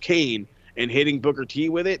Parker's cane and hitting Booker T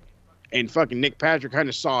with it. And fucking Nick Patrick kind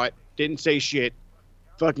of saw it, didn't say shit,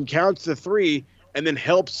 fucking counts to 3, and then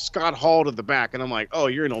helps Scott Hall to the back. And I'm like, oh,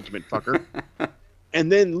 you're an ultimate fucker.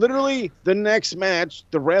 And then literally the next match,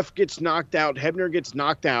 the ref gets knocked out, Hebner gets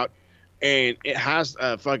knocked out, and it has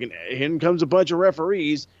in comes a bunch of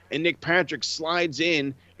referees, and Nick Patrick slides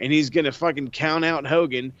in, and he's gonna fucking count out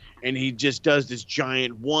Hogan, and he just does this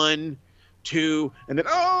giant 1, 2, and then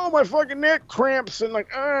my fucking neck cramps, and and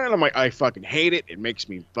I'm like, I fucking hate it. It makes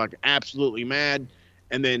me fucking absolutely mad.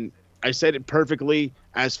 And then I said it perfectly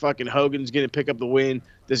as fucking Hogan's gonna pick up the win.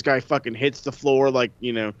 This guy fucking hits the floor like,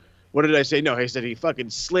 what did I say? No, I said he fucking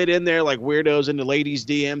slid in there like weirdos into ladies'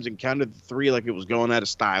 DMs and counted 3 like it was going out of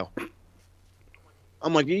style.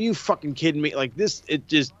 I'm like, are you fucking kidding me? Like this, it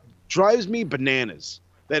just drives me bananas.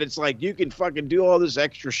 That it's like you can fucking do all this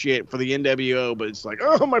extra shit for the NWO, but it's like,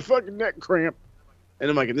 oh, my fucking neck cramp. And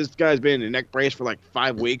I'm like, and this guy's been in a neck brace for like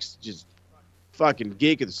 5 weeks. Just fucking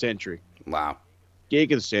geek of the century. Wow.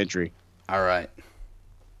 Geek of the century. All right.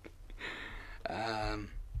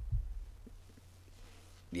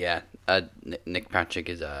 Yeah, Nick Patrick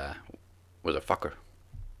was a fucker.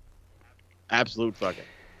 Absolute fucker.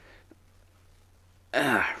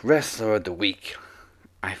 Wrestler of the week.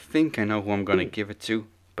 I think I know who I'm going to give it to,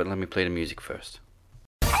 but let me play the music first.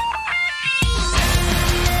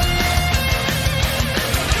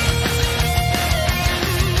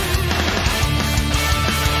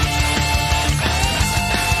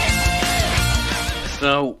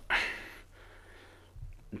 So,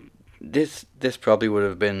 this probably would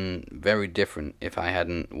have been very different if I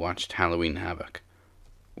hadn't watched Halloween Havoc,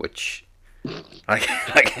 which, like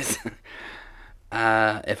I said,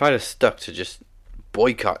 if I'd have stuck to just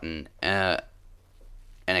boycotting NXT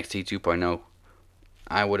 2.0,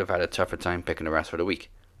 I would have had a tougher time picking the wrestler of the week.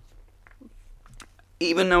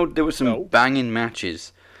 Even though there were some banging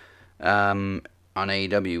matches on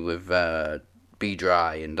AEW with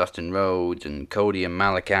B-Dry and Dustin Rhodes and Cody and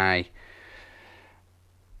Malachi,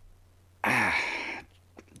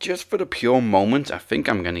 just for the pure moment, I think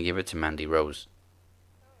I'm going to give it to Mandy Rose.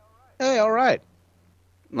 Hey, all right.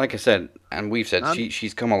 Like I said, and we've said,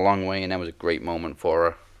 she's come a long way, and that was a great moment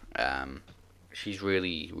for her. She's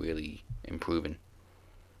really, really improving.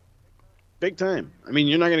 Big time. I mean,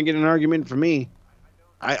 you're not going to get an argument from me.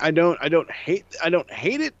 I don't hate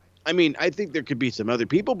it. I mean, I think there could be some other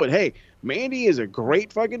people, but hey, Mandy is a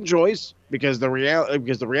great fucking choice because the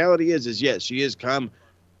reality is yes, she has come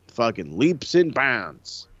fucking leaps and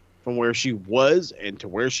bounds from where she was and to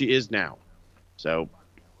where she is now. So,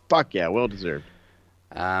 fuck yeah, well deserved.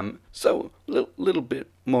 So little bit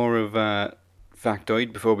more of a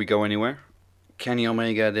factoid before we go anywhere. Kenny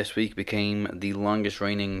Omega this week became the longest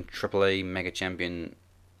reigning AAA Mega Champion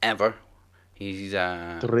ever. He's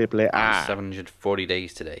Triple A. 740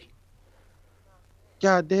 days today.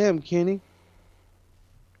 God damn, Kenny.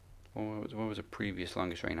 What was the previous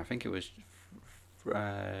longest reign? I think it was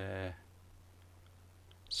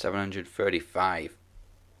 735.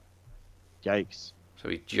 Yikes. So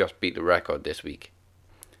he just beat the record this week.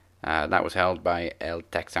 That was held by El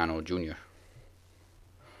Texano Jr.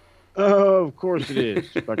 Oh, of course it is.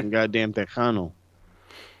 Fucking goddamn Tejano.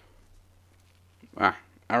 All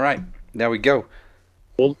right. There we go.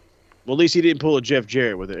 Well, at least he didn't pull a Jeff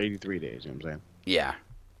Jarrett with 83 days, you know what I'm saying? Yeah.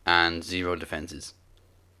 And 0 defenses.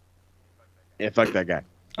 Yeah, fuck that guy.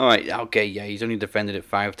 All right, okay, yeah, he's only defended it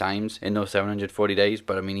 5 times in those 740 days,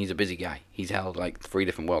 but I mean, he's a busy guy. He's held like 3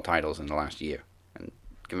 different world titles in the last year. And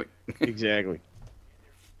Exactly.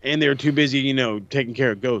 And they're too busy, taking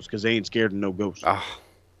care of ghosts because they ain't scared of no ghosts. Oh.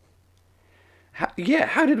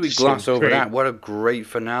 How did we gloss over that? What a great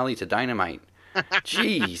finale to Dynamite.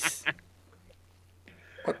 Jeez.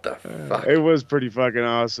 What the fuck? It was pretty fucking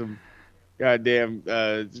awesome. Goddamn,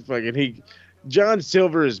 John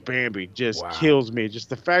Silver as Bambi just kills me. Just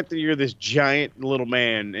the fact that you're this giant little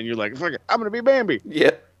man and you're like, fuck it, I'm going to be Bambi.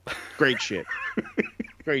 Yeah. Great shit.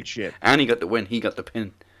 Great shit. And he got the win. He got the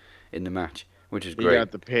pin in the match, which is great. He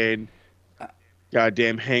got the pin.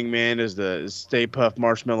 Goddamn Hangman as the Stay Puft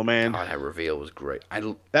Marshmallow Man. Oh, that reveal was great.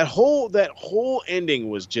 That whole ending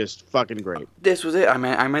was just fucking great. This was it. I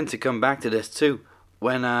meant to come back to this too.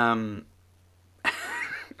 When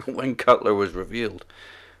when Cutler was revealed.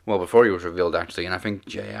 Well, before he was revealed, actually, and I think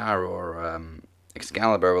JR or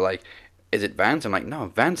Excalibur were like, is it Vance? I'm like, no,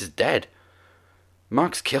 Vance is dead.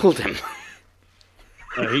 Mox killed him.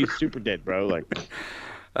 He's super dead, bro. Like,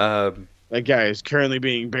 that guy is currently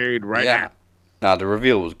being buried right now. No, the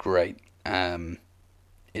reveal was great.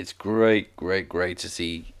 It's great, great, great to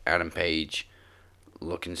see Adam Page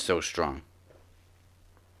looking so strong.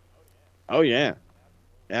 Oh yeah,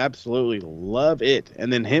 absolutely love it.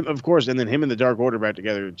 And then him, of course, and then him and the Dark Order back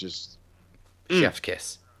together, just Chef's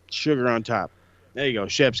kiss. sugar on top. There you go,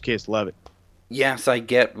 chef's kiss. Love it. Yes, I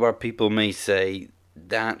get what people may say.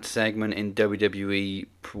 That segment in WWE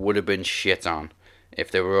would have been shit on if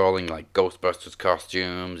they were all in like Ghostbusters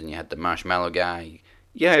costumes and you had the marshmallow guy.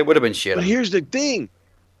 Yeah, it would have been shit But on. here's the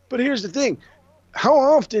thing. How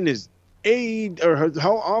often is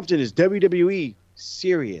how often is WWE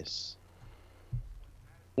serious?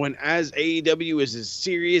 When as AEW is as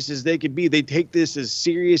serious as they could be, they take this as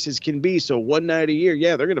serious as can be. So one night a year,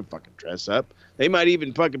 yeah, they're gonna fucking dress up. They might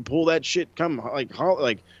even fucking pull that shit come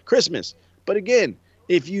like Christmas. But again,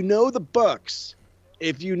 if you know the Bucks,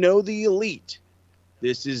 if you know the Elite,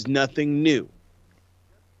 this is nothing new.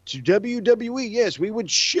 To WWE, yes, we would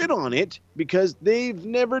shit on it because they've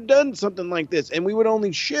never done something like this, and we would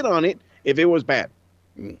only shit on it if it was bad.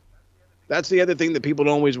 That's the other thing that people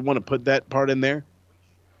don't always want to put that part in there.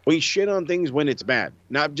 We shit on things when it's bad,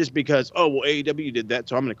 not just because, oh, well, AEW did that,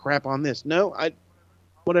 so I'm going to crap on this. No,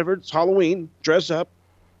 whatever, it's Halloween, dress up.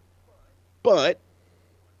 But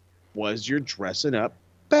was your dressing up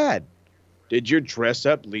bad? Did your dress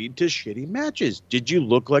up lead to shitty matches? Did you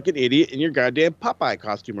look like an idiot in your goddamn Popeye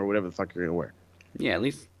costume or whatever the fuck you're going to wear? Yeah, at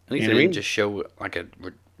least You they know what I mean? didn't just show like a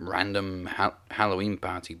random Halloween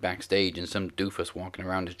party backstage and some doofus walking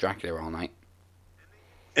around as Dracula all night.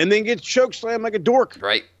 And then get chokeslammed like a dork.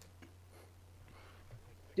 Right.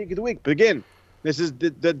 Dick of the week. But again, this is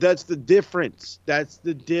that's the difference. That's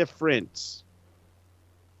the difference.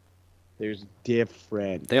 There's a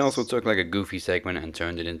difference. They also took like a goofy segment and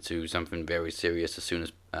turned it into something very serious as soon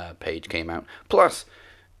as Page came out. Plus,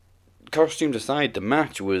 costumes aside, the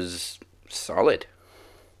match was solid.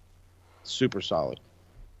 Super solid.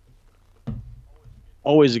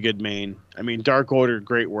 Always a good main. I mean, Dark Order,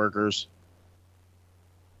 great workers.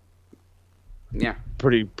 Yeah.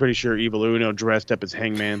 Pretty sure Evil Uno dressed up as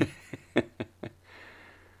Hangman.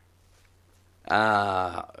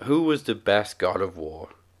 Who was the best God of War?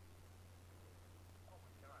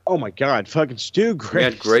 Oh my God, fucking Stu Grayson. We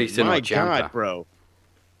had Grayson my or Ciampa. God, bro.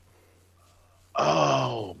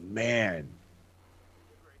 Oh man,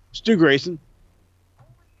 Stu Grayson.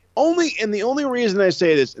 The only reason I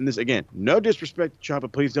say this, and this again, no disrespect to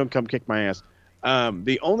Ciampa, please don't come kick my ass.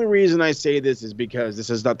 The only reason I say this is because this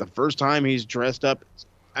is not the first time he's dressed up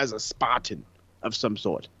as a Spartan of some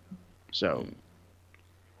sort. So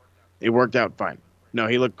it worked out fine. No,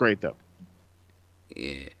 he looked great though.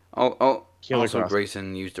 Yeah. Killer Also, costume.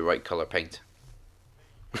 Grayson used the right color paint.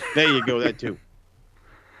 There you go, that too.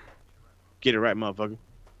 Get it right, motherfucker.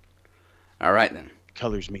 All right then.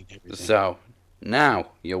 Colors mean everything. So, now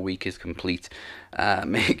your week is complete.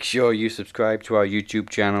 Make sure you subscribe to our YouTube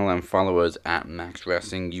channel and follow us at Max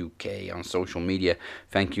Wrestling UK on social media.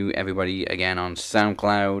 Thank you, everybody, again on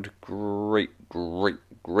SoundCloud.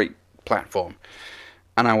 Great platform.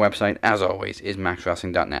 And our website, as always, is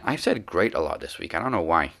maxwrestling.net. I've said great a lot this week. I don't know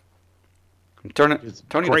why. I'm turning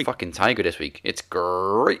the great. fucking tiger this week. It's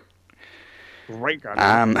great. Great,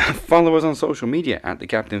 goddamn. Follow us on social media at the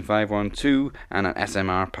Captain512 and at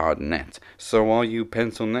SMRPodNet. So all you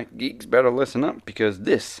pencil neck geeks better listen up because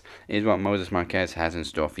this is what Moses Marquez has in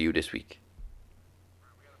store for you this week.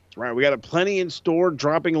 Right, we got a plenty in store.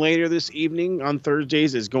 Dropping later this evening on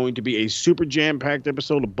Thursdays is going to be a super jam-packed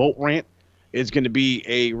episode of Bolt Rant. It's going to be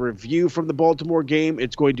a review from the Baltimore game.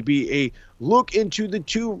 It's going to be a look into the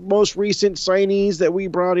two most recent signees that we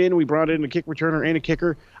brought in. We brought in a kick returner and a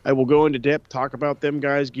kicker. I will go into depth, talk about them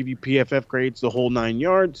guys, give you PFF grades, the whole 9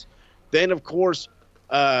 yards. Then, of course,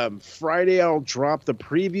 Friday I'll drop the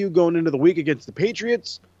preview going into the week against the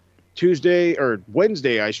Patriots.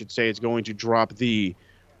 Wednesday, I should say, it's going to drop the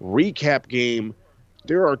recap game.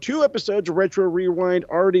 There are 2 episodes of Retro Rewind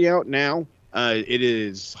already out now. It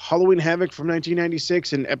is Halloween Havoc from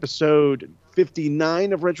 1996 and episode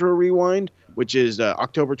 59 of Retro Rewind, which is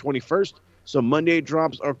October 21st. So Monday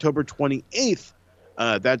drops October 28th.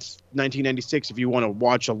 That's 1996 if you want to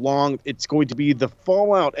watch along. It's going to be the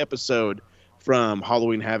Fallout episode from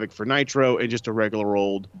Halloween Havoc for Nitro and just a regular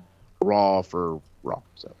old Raw for Raw.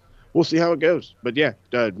 So we'll see how it goes. But yeah,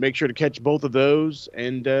 make sure to catch both of those.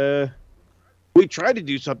 And we tried to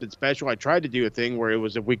do something special. I tried to do a thing where it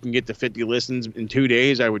was if we can get to 50 listens in 2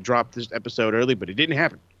 days, I would drop this episode early, but it didn't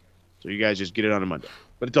happen. So you guys just get it on a Monday.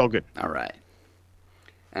 But it's all good. All right.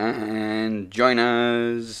 And join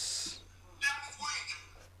us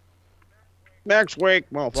Max Wake,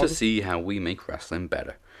 to motherfucker. see how we make wrestling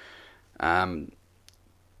better.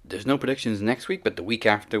 there's no predictions next week, but the week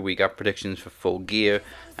after we got predictions for Full Gear,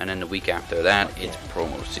 and then the week after that it's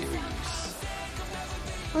promo series.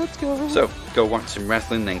 Let's go. So go watch some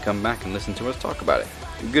wrestling, then come back and listen to us talk about it.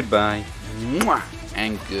 Goodbye, mwah,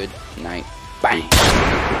 and good night. Bang.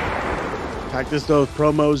 Practice those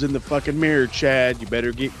promos in the fucking mirror, Chad. You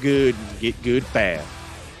better get good and get good fast.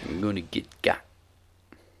 I'm gonna get got.